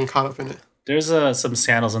 people are just getting caught up in it. There's some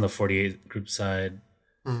scandals on the 48 group side,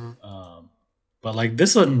 but like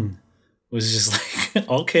this one was just like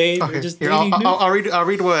okay. Just here, I'll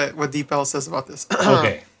read what DeepL says about this.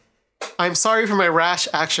 Okay. I'm sorry for my rash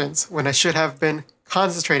actions when I should have been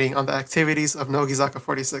concentrating on the activities of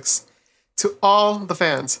Nogizaka46. To all the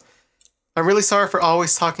fans, I'm really sorry for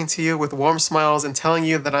always talking to you with warm smiles and telling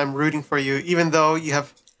you that I'm rooting for you, even though you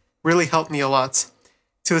have really helped me a lot.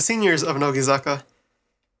 To the seniors of Nogizaka,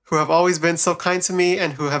 who have always been so kind to me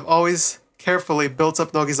and who have always carefully built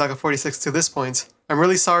up Nogizaka46 to this point, I'm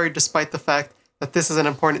really sorry despite the fact that this is an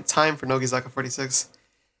important time for Nogizaka46.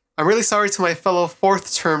 I'm really sorry to my fellow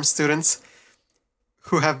fourth-term students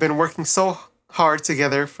who have been working so hard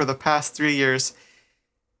together for the past 3 years,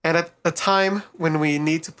 and at a time when we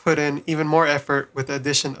need to put in even more effort with the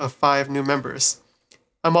addition of 5 new members.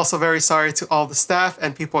 I'm also very sorry to all the staff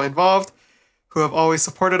and people involved who have always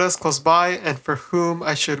supported us close by and for whom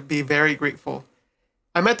I should be very grateful.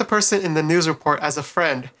 I met the person in the news report as a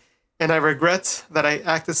friend, and I regret that I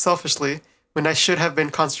acted selfishly when I should have been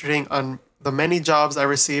concentrating on the many jobs I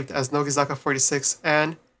received as Nogizaka46,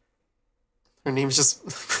 and her name is just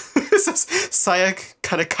Sayak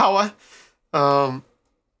Kanekawa.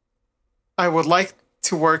 I would like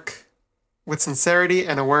to work with sincerity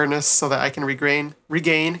and awareness so that I can regain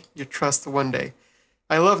your trust one day.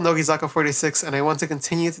 I love Nogizaka46 and I want to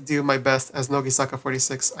continue to do my best as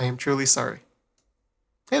Nogizaka46. I am truly sorry.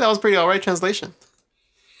 Hey, that was pretty alright translation.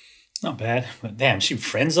 Not bad, but damn, she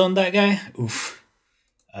friend-zoned that guy? Oof.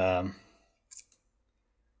 But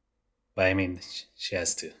I mean, she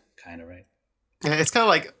has to, kind of, right? Yeah, it's kind of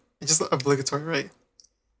like, just obligatory, right?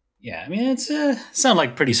 Yeah, I mean, it's sound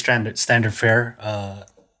like pretty standard fare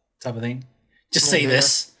type of thing. Just say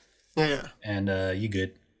this. Yeah. And you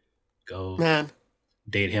good. Go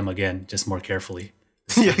date him again, just more carefully.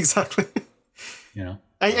 Yeah, exactly. You know?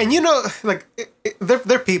 And you know, like,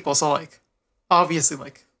 they're people, so, like, obviously,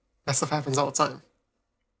 like, that stuff happens all the time.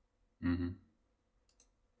 Mm-hmm.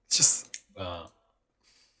 It's just... I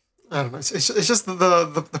don't know. It's just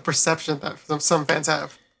the perception that some fans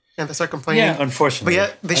have. And they start complaining. Yeah, unfortunately. But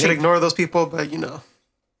yeah, they should ignore those people, but you know.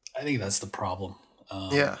 I think that's the problem.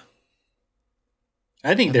 Yeah.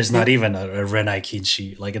 I think there's not even a Renai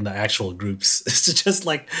Kinshi, like in the actual groups. It's just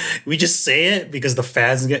like, we just say it because the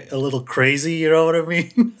fans get a little crazy, you know what I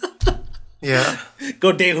mean? Yeah.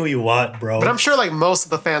 Go date who you want, bro. But I'm sure like most of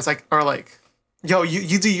the fans like are like, yo,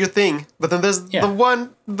 you do your thing. But then there's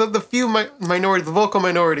the few minority, the vocal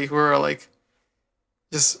minority who are like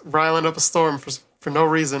just riling up a storm for no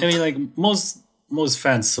reason. I mean, like most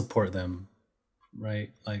fans support them, right?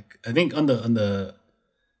 Like I think on the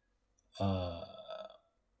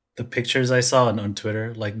pictures I saw on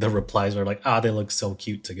Twitter, like the replies were like, they look so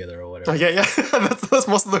cute together or whatever. Oh, yeah. that's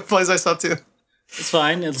most of the replies I saw too. It's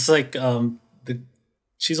fine. It's like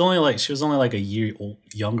she was only like a year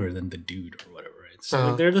younger than the dude or whatever. Right? So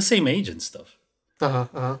like, they're the same age and stuff.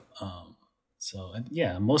 So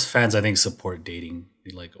yeah, most fans I think support dating,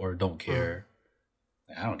 like, or don't care.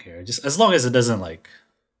 I don't care. Just as long as it doesn't like,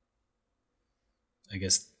 I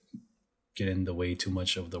guess, get in the way too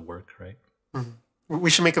much of the work, right? We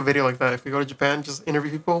should make a video like that if we go to Japan. Just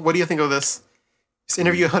interview people. What do you think of this? Just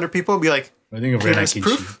interview 100 people and be like, I think of Renakichi.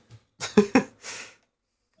 Proof.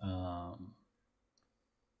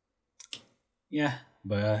 Yeah,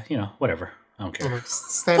 but whatever. I don't care.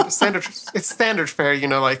 Standard. It's standard fare.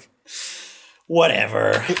 Like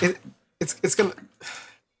whatever. It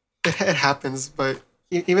happens, but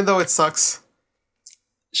even though it sucks,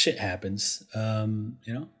 shit happens.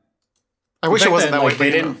 I wish it wasn't that way.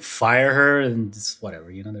 They didn't fire her, and it's whatever.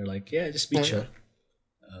 They're like, yeah, just be chill.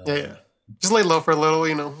 Yeah. Just lay low for a little.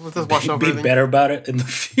 Just wash over everything. Be better about it in the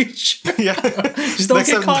future. Yeah. Just don't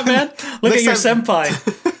get caught, man. Look at your senpai.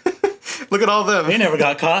 Look at all of them. They never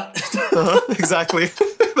got caught. Exactly.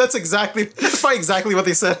 That's probably exactly what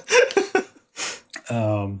they said.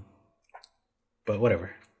 But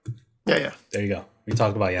whatever. Yeah. There you go. We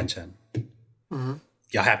talked about Yan-chan.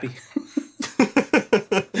 Y'all happy?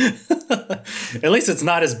 At least it's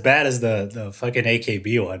not as bad as the fucking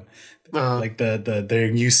AKB one. Like their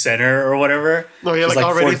new center or whatever. Oh yeah, like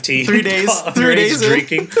already 14. 3 days. 3 days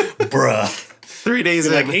drinking. Bruh. 3 days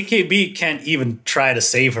in. Like AKB can't even try to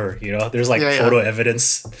save her, There's like photo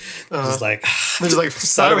evidence. Just like they're just like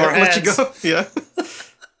sorry, I'll let you go. Yeah.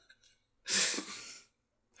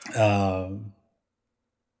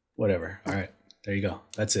 Whatever. All right. There you go.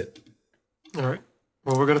 That's it. All right.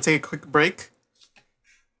 Well, we're gonna take a quick break.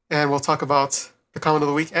 And we'll talk about the comment of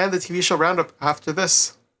the week and the TV show roundup after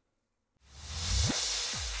this.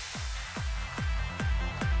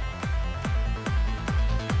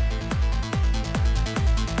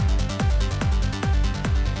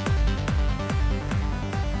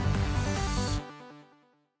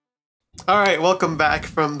 All right, welcome back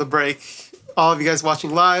from the break. All of you guys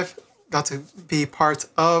watching live got to be part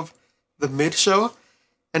of the mid-show.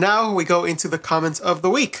 And now we go into the comments of the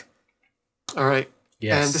week. All right.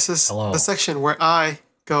 Yes. And this is the section where I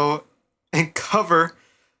go and cover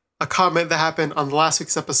a comment that happened on last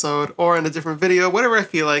week's episode or in a different video, whatever I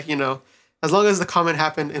feel like, as long as the comment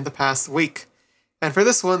happened in the past week. And for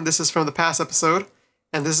this one, this is from the past episode,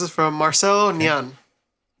 and this is from Marcelo Nian.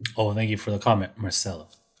 Oh, thank you for the comment, Marcelo.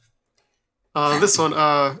 This one,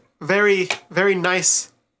 very, very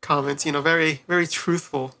nice comment, very, very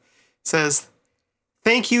truthful. Says,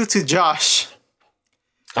 thank you to Josh.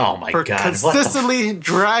 Oh my God. Consistently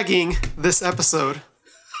dragging this episode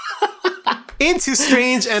into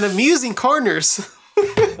strange and amusing corners.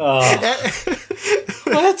 What?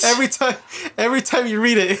 Every time you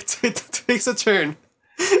read it, it takes a turn.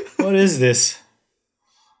 What is this?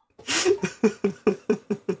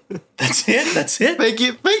 That's it. Thank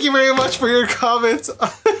you very much for your comments.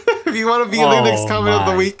 If you want to be the next comment of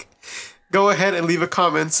the week, go ahead and leave a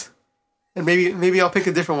comment, and maybe I'll pick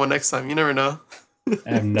a different one next time. You never know.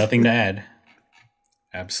 I have nothing to add.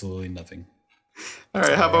 Absolutely nothing. All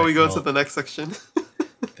right, how about we go to the next section?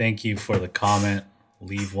 Thank you for the comment.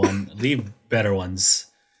 Leave better ones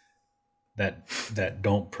that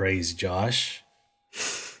don't praise Josh.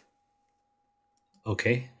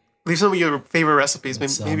 Okay. Leave some of your favorite recipes.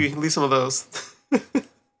 Maybe leave some of those. Yeah.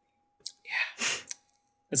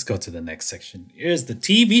 Let's go to the next section. Here's the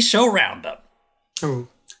TV show roundup. Ooh.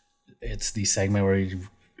 It's the segment where you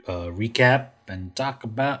recap and talk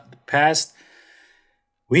about the past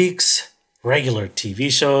week's regular TV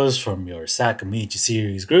shows from your Sakamichi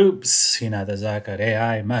series groups: Hinatazaka de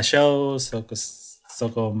Aimashou,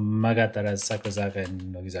 Soko, Magattara, Sakurazaka,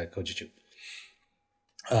 and Nogizaka Koujichuu.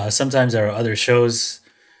 Sometimes there are other shows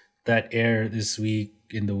that air this week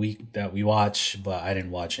in the week that we watch, but I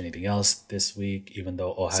didn't watch anything else this week, even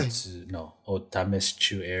though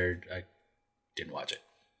Otameschu aired. I didn't watch it.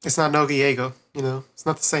 It's not Nogi-Eigo, it's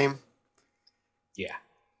not the same. Yeah.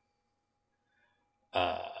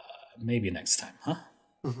 Maybe next time, huh?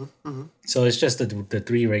 So it's just the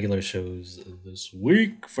three regular shows this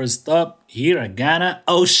week. First up, Hiragana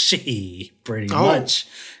Oshi, pretty much,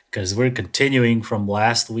 because we're continuing from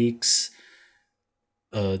last week's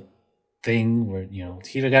a thing where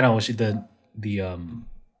Hiragana Oshi the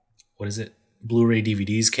what is it? Blu-ray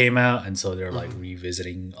DVDs came out, and so they're like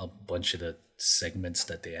revisiting a bunch of the segments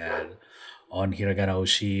that they had on Hiragana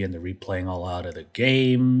Oshi, and they're replaying all out of the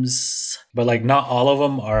games. But like not all of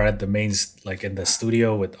them are at the main, like in the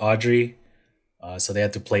studio with Audrey. So they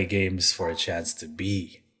had to play games for a chance to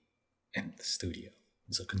be in the studio.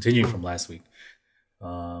 So continuing from last week,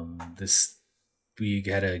 this week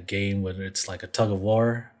had a game where it's like a tug of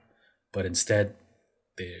war, but instead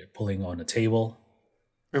they're pulling on a table.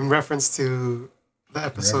 In reference to the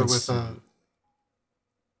episode with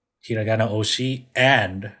Hiragana Oshi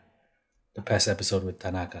and the past episode with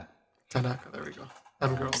Tanaka. Tanaka, there we go.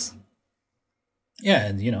 And girls. Yeah,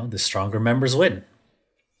 and the stronger members win.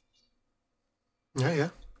 Yeah.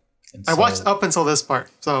 I watched up until this part,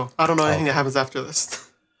 so I don't know anything that happens after this.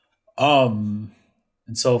 And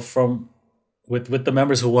so from with the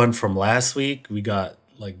members who won from last week, we got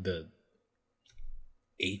like the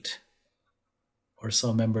 8 or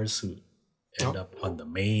so members who end up on the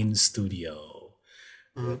main studio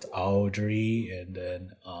with Audrey, and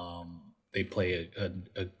then they play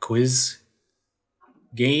a quiz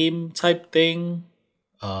game type thing,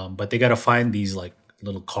 but they gotta find these like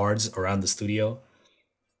little cards around the studio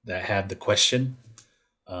that have the question,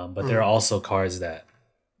 but there are also cards that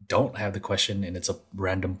don't have the question, and it's a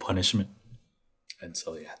random punishment. And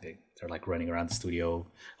so they're like running around the studio.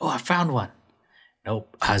 Oh, I found one.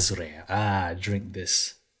 Nope, Hazure. Drink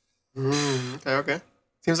this. Okay.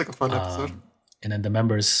 Seems like a fun episode. And then the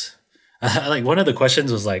members, like one of the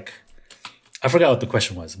questions was like, I forgot what the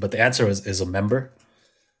question was, but the answer is a member.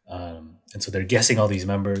 And so they're guessing all these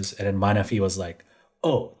members. And then Manafi was like,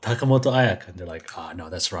 oh, Takamoto Ayaka. And they're like, oh, no,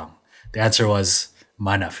 that's wrong. The answer was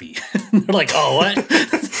Manafi. They're like, oh, what?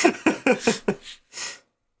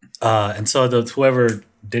 And so whoever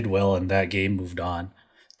did well in that game moved on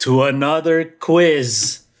to another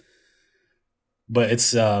quiz. But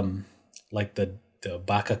it's like the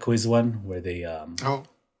Baka quiz one where they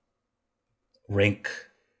rank.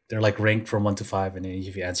 They're like ranked from 1 to 5, and then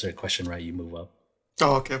if you answer a question right, you move up.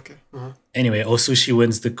 Oh, okay. Anyway, Osushi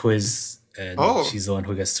wins the quiz, and she's the one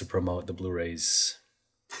who gets to promote the Blu-rays.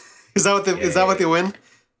 Is that what they win?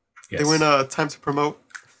 Yes. They win time to promote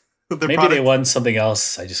their Maybe product? They won something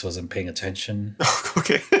else. I just wasn't paying attention.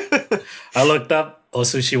 Okay. I looked up.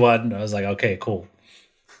 Osushi won. I was like, okay, cool.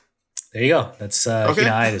 There you go. That's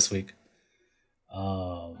Hinai this week.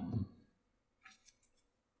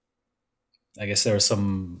 I guess there were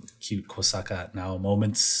some cute Kosaka now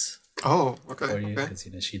moments. Oh, okay. For you, because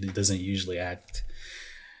she doesn't usually act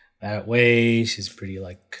that way. She's pretty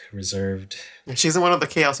like reserved. Yeah, she's one of the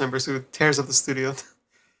Chaos members who tears up the studio.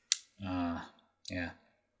 Yeah.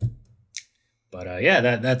 But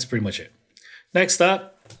that's pretty much it. Next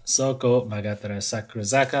up, Soko, Magattara,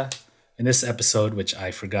 Sakurazaka. In this episode, which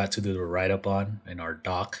I forgot to do the write-up on in our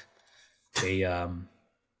doc, they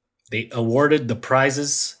awarded the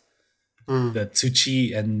prizes, the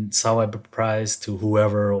Tsuchi and Sawaba prize, to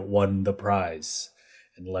whoever won the prize.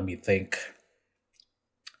 And let me think.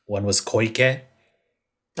 One was Koike.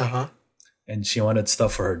 And she wanted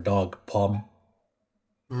stuff for her dog, Pom.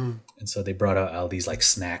 And so they brought out all these like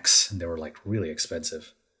snacks, and they were like really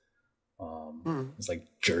expensive. It was like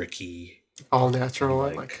jerky. All natural.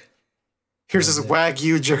 Like here's this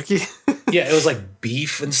Wagyu jerky. Yeah, it was like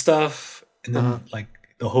beef and stuff. And then like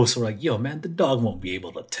the hosts were like, yo, man, the dog won't be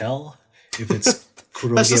able to tell if it's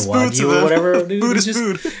Kuroge Wagyu or whatever. Dude, food is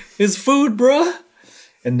food. It's food, bruh.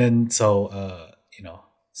 And then so,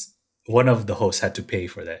 one of the hosts had to pay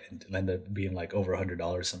for that, and it ended up being like over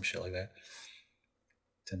 $100, some shit like that.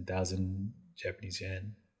 10,000 Japanese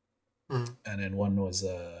yen. And then one was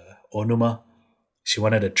Onuma. She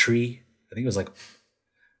wanted a tree. I think it was like,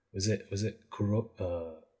 was it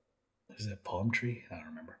palm tree? I don't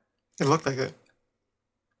remember. It looked like it.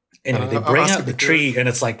 Anyway, they bring out the tree, and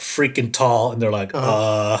it's like freaking tall, and they're like,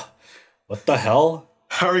 what the hell?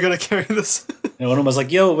 How are we gonna carry this? And one of them was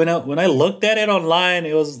like, yo, when I looked at it online,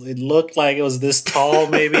 it looked like it was this tall,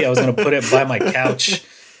 maybe. I was gonna put it by my couch.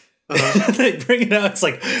 They bring it out, it's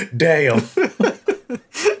like, damn.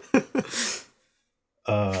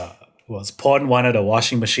 Pon wanted a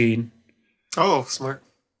washing machine. Oh, smart.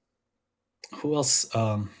 Who else?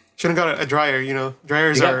 Should've got a dryer,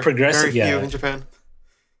 Dryers are very few in Japan.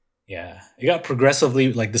 Yeah. It got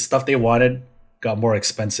progressively, like the stuff they wanted got more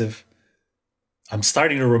expensive. I'm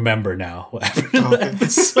starting to remember now what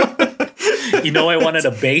happened. So, I wanted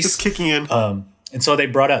a base. It's kicking in. And so they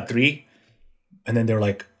brought out 3. And then they were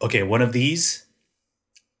like, okay, one of these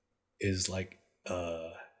is like,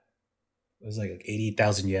 it was like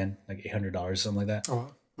 80,000 yen, like $800, something like that.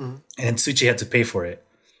 Oh, and Tsuchi had to pay for it.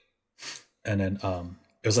 And then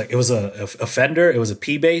it was a Fender, it was a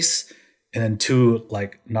P bass, and then 2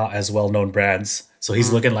 like not as well known brands. So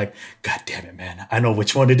he's looking like, God damn it, man, I know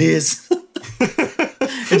which one it is.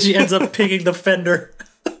 And she ends up picking the Fender.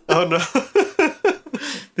 Oh no.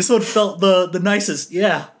 This one felt the nicest.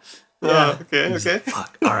 Yeah. Okay. Like,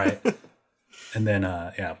 fuck. All right. And then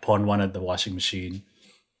Pon wanted the washing machine.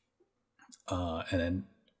 And then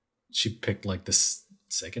she picked like this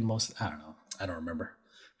second most. I don't know. I don't remember.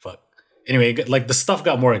 Fuck. Anyway, like the stuff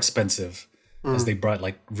got more expensive as they brought,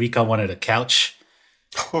 like, Rika wanted a couch.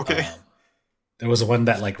 Okay. There was one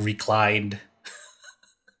that like reclined.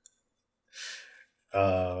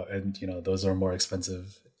 And those are more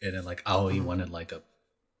expensive. And then like Aoi wanted like a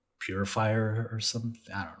purifier or something.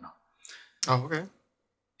 I don't know. Oh, okay.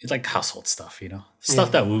 It's like household stuff,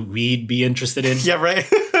 stuff that we'd be interested in. Yeah, right.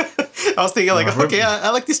 I was thinking like, okay, I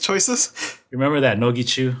like these choices. Remember that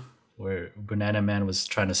Nogichuu where Banana Man was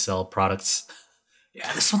trying to sell products?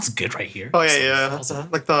 Yeah, this one's good right here. Oh yeah.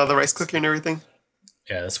 Like the rice cooker and everything.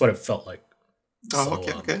 Yeah, that's what it felt like. Oh,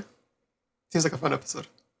 so, okay. Seems like a fun episode.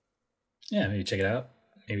 Yeah, maybe check it out.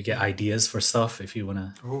 Maybe get ideas for stuff if you want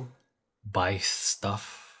to buy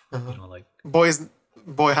stuff. Like boy,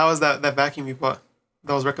 how is that vacuum you bought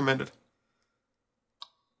that was recommended?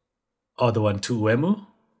 Oh, the one to Uemu?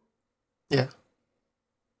 Yeah.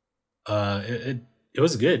 It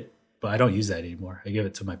was good, but I don't use that anymore. I give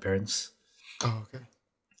it to my parents. Oh, okay.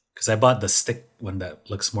 Because I bought the stick one that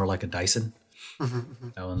looks more like a Dyson.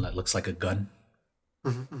 That one that looks like a gun.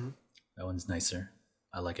 That one's nicer.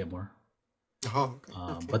 I like it more. Oh,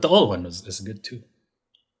 okay. But the old one is good too.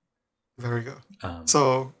 Very good.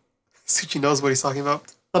 So Tsuchi knows what he's talking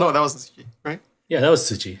about. Oh no, that wasn't Tsuchi, right? Yeah, that was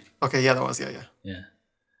Tsuchi. Okay, yeah, that was yeah.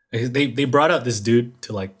 They brought out this dude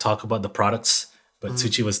to like talk about the products, but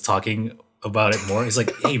Tsuchi was talking about it more. He's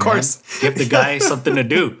like, "Hey man, give the guy something to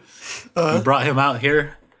do." We brought him out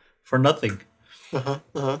here for nothing. So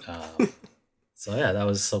yeah, that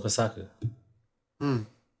was Sokosaku.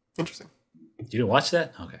 Interesting. You didn't watch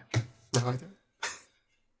that? Okay. No, I didn't.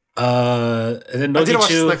 And then Nogichuu, I did watch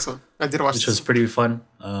the next one. I did watch, which was pretty fun.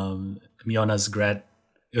 Miona's grad.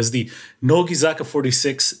 It was the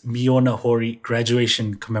Nogizaka46 Miona Hori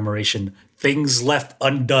graduation commemoration Things Left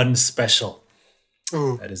Undone special.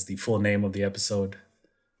 Ooh. That is the full name of the episode.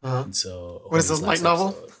 And so, what is this, light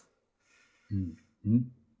novel?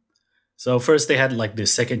 So first they had like the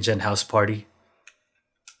second gen house party.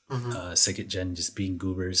 Second gen just being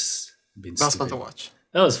goobers, being that was stupid. fun to watch.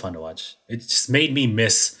 That was fun to watch. It just made me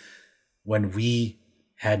miss when we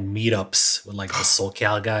had meetups with like the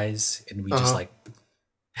SoCal guys and we just like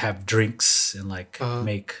have drinks and like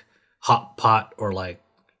make hot pot or like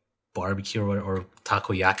barbecue or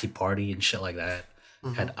takoyaki party and shit like that.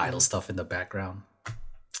 Had idle stuff in the background.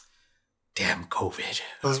 Damn COVID.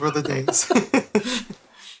 Those were the days.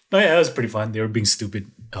 Oh yeah, that was pretty fun. They were being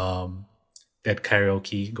stupid. They had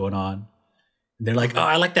karaoke going on. They're like, oh,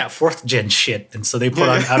 I like that 4th gen shit. And so they put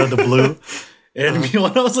on Out of the Blue. And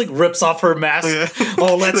Miona was like, rips off her mask.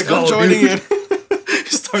 Oh, let's like, go, I'm joining dude.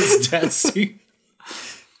 Starts dancing.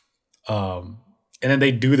 And then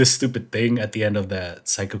they do this stupid thing at the end of that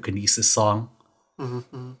psychokinesis song.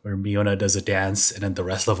 Where Miona does a dance and then the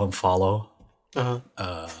rest of them follow. They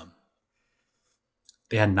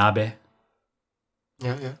had Nabe.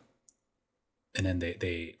 Yeah. And then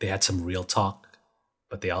they had some real talk.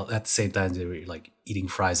 But they all at the same time they were like eating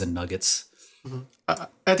fries and nuggets. I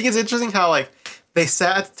think it's interesting how like they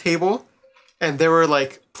sat at the table and there were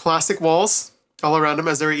like plastic walls all around them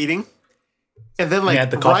as they were eating, and then like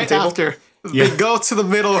right table? After they go to the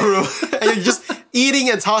middle room and you're just eating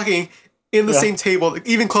and talking in the same table,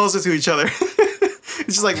 even closer to each other. It's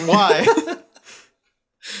just like, why?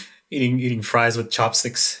 eating fries with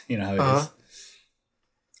chopsticks, you know how it is.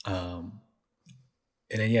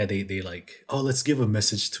 And then they like, oh, let's give a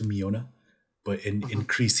message to Miona, but in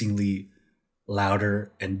increasingly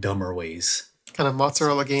louder and dumber ways. Kind of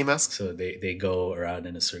mozzarella game-esque. So they go around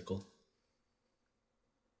in a circle.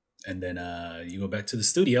 And then you go back to the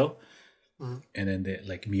studio. And then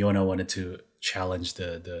Miona wanted to challenge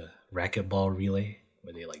the racquetball relay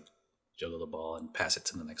where they like juggle the ball and pass it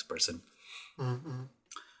to the next person.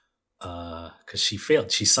 Because she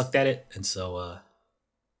failed. She sucked at it. And so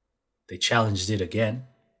they challenged it again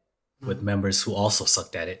with members who also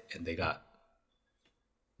sucked at it, and they got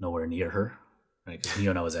nowhere near her, right? Because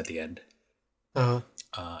Miona was at the end. And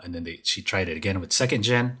then she tried it again with second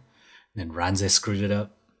gen, and then Ranze screwed it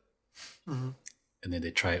up. And then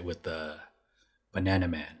they try it with the Banana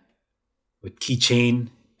Man, with Keychain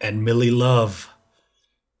and Millie Love.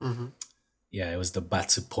 Yeah, it was the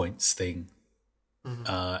Batsu Points thing.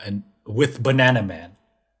 and with Banana Man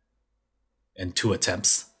in 2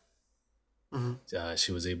 attempts.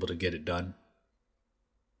 She was able to get it done.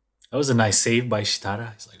 That was a nice save by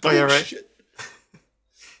Shitara. He's like, oh yeah, right. Shit.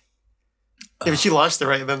 Yeah, she launched it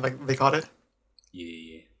right, and then like they caught it.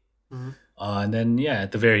 Yeah. And then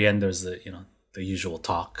at the very end, there's the usual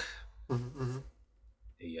talk.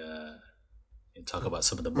 They talk about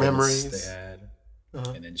some of the memories they had,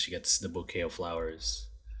 and then she gets the bouquet of flowers.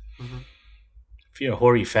 If you're a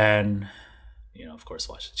Hori fan, of course,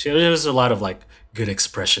 watch it. There was a lot of like good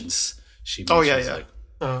expressions. She you got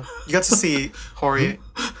to see Hori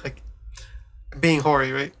like being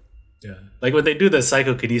Hori, right? Yeah, like when they do the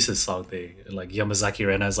psychokinesis song, Yamazaki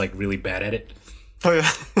Rena is like really bad at it. Oh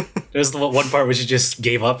yeah. There's the one part where she just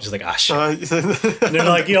gave up. She's like, shit. And they're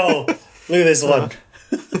like, yo, look at this one.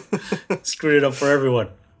 Screwed it up for everyone.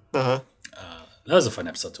 That was a fun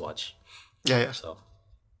episode to watch. Yeah. So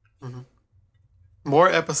more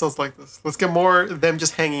episodes like this. Let's get more of them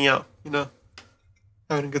just hanging out,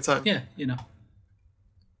 having a good time. Yeah,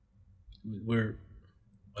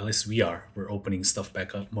 at least we're opening stuff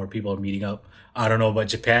back up. More people are meeting up. I don't know about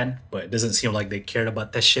Japan, but it doesn't seem like they cared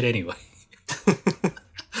about that shit anyway.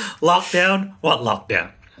 Lockdown? What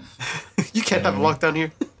lockdown? You can't have a lockdown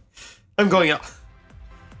here. I'm going out.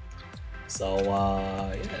 So,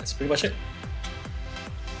 that's pretty much it.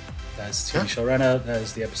 That's TV show run out.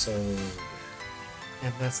 That's the episode.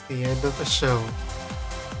 And that's the end of the show.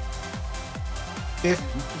 If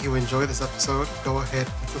you enjoy this episode, go ahead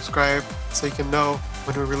and subscribe so you can know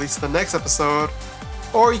when we release the next episode.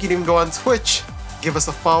 Or you can even go on Twitch, give us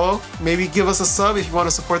a follow, maybe give us a sub if you want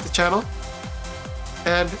to support the channel.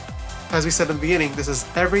 And as we said in the beginning, this is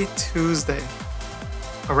every Tuesday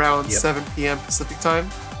around 7 p.m. Pacific time,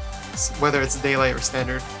 whether it's daylight or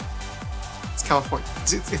standard. It's California.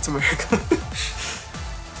 It's America.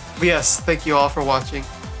 But yes, thank you all for watching.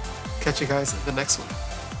 Catch you guys in the next one.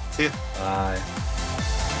 See ya. Bye.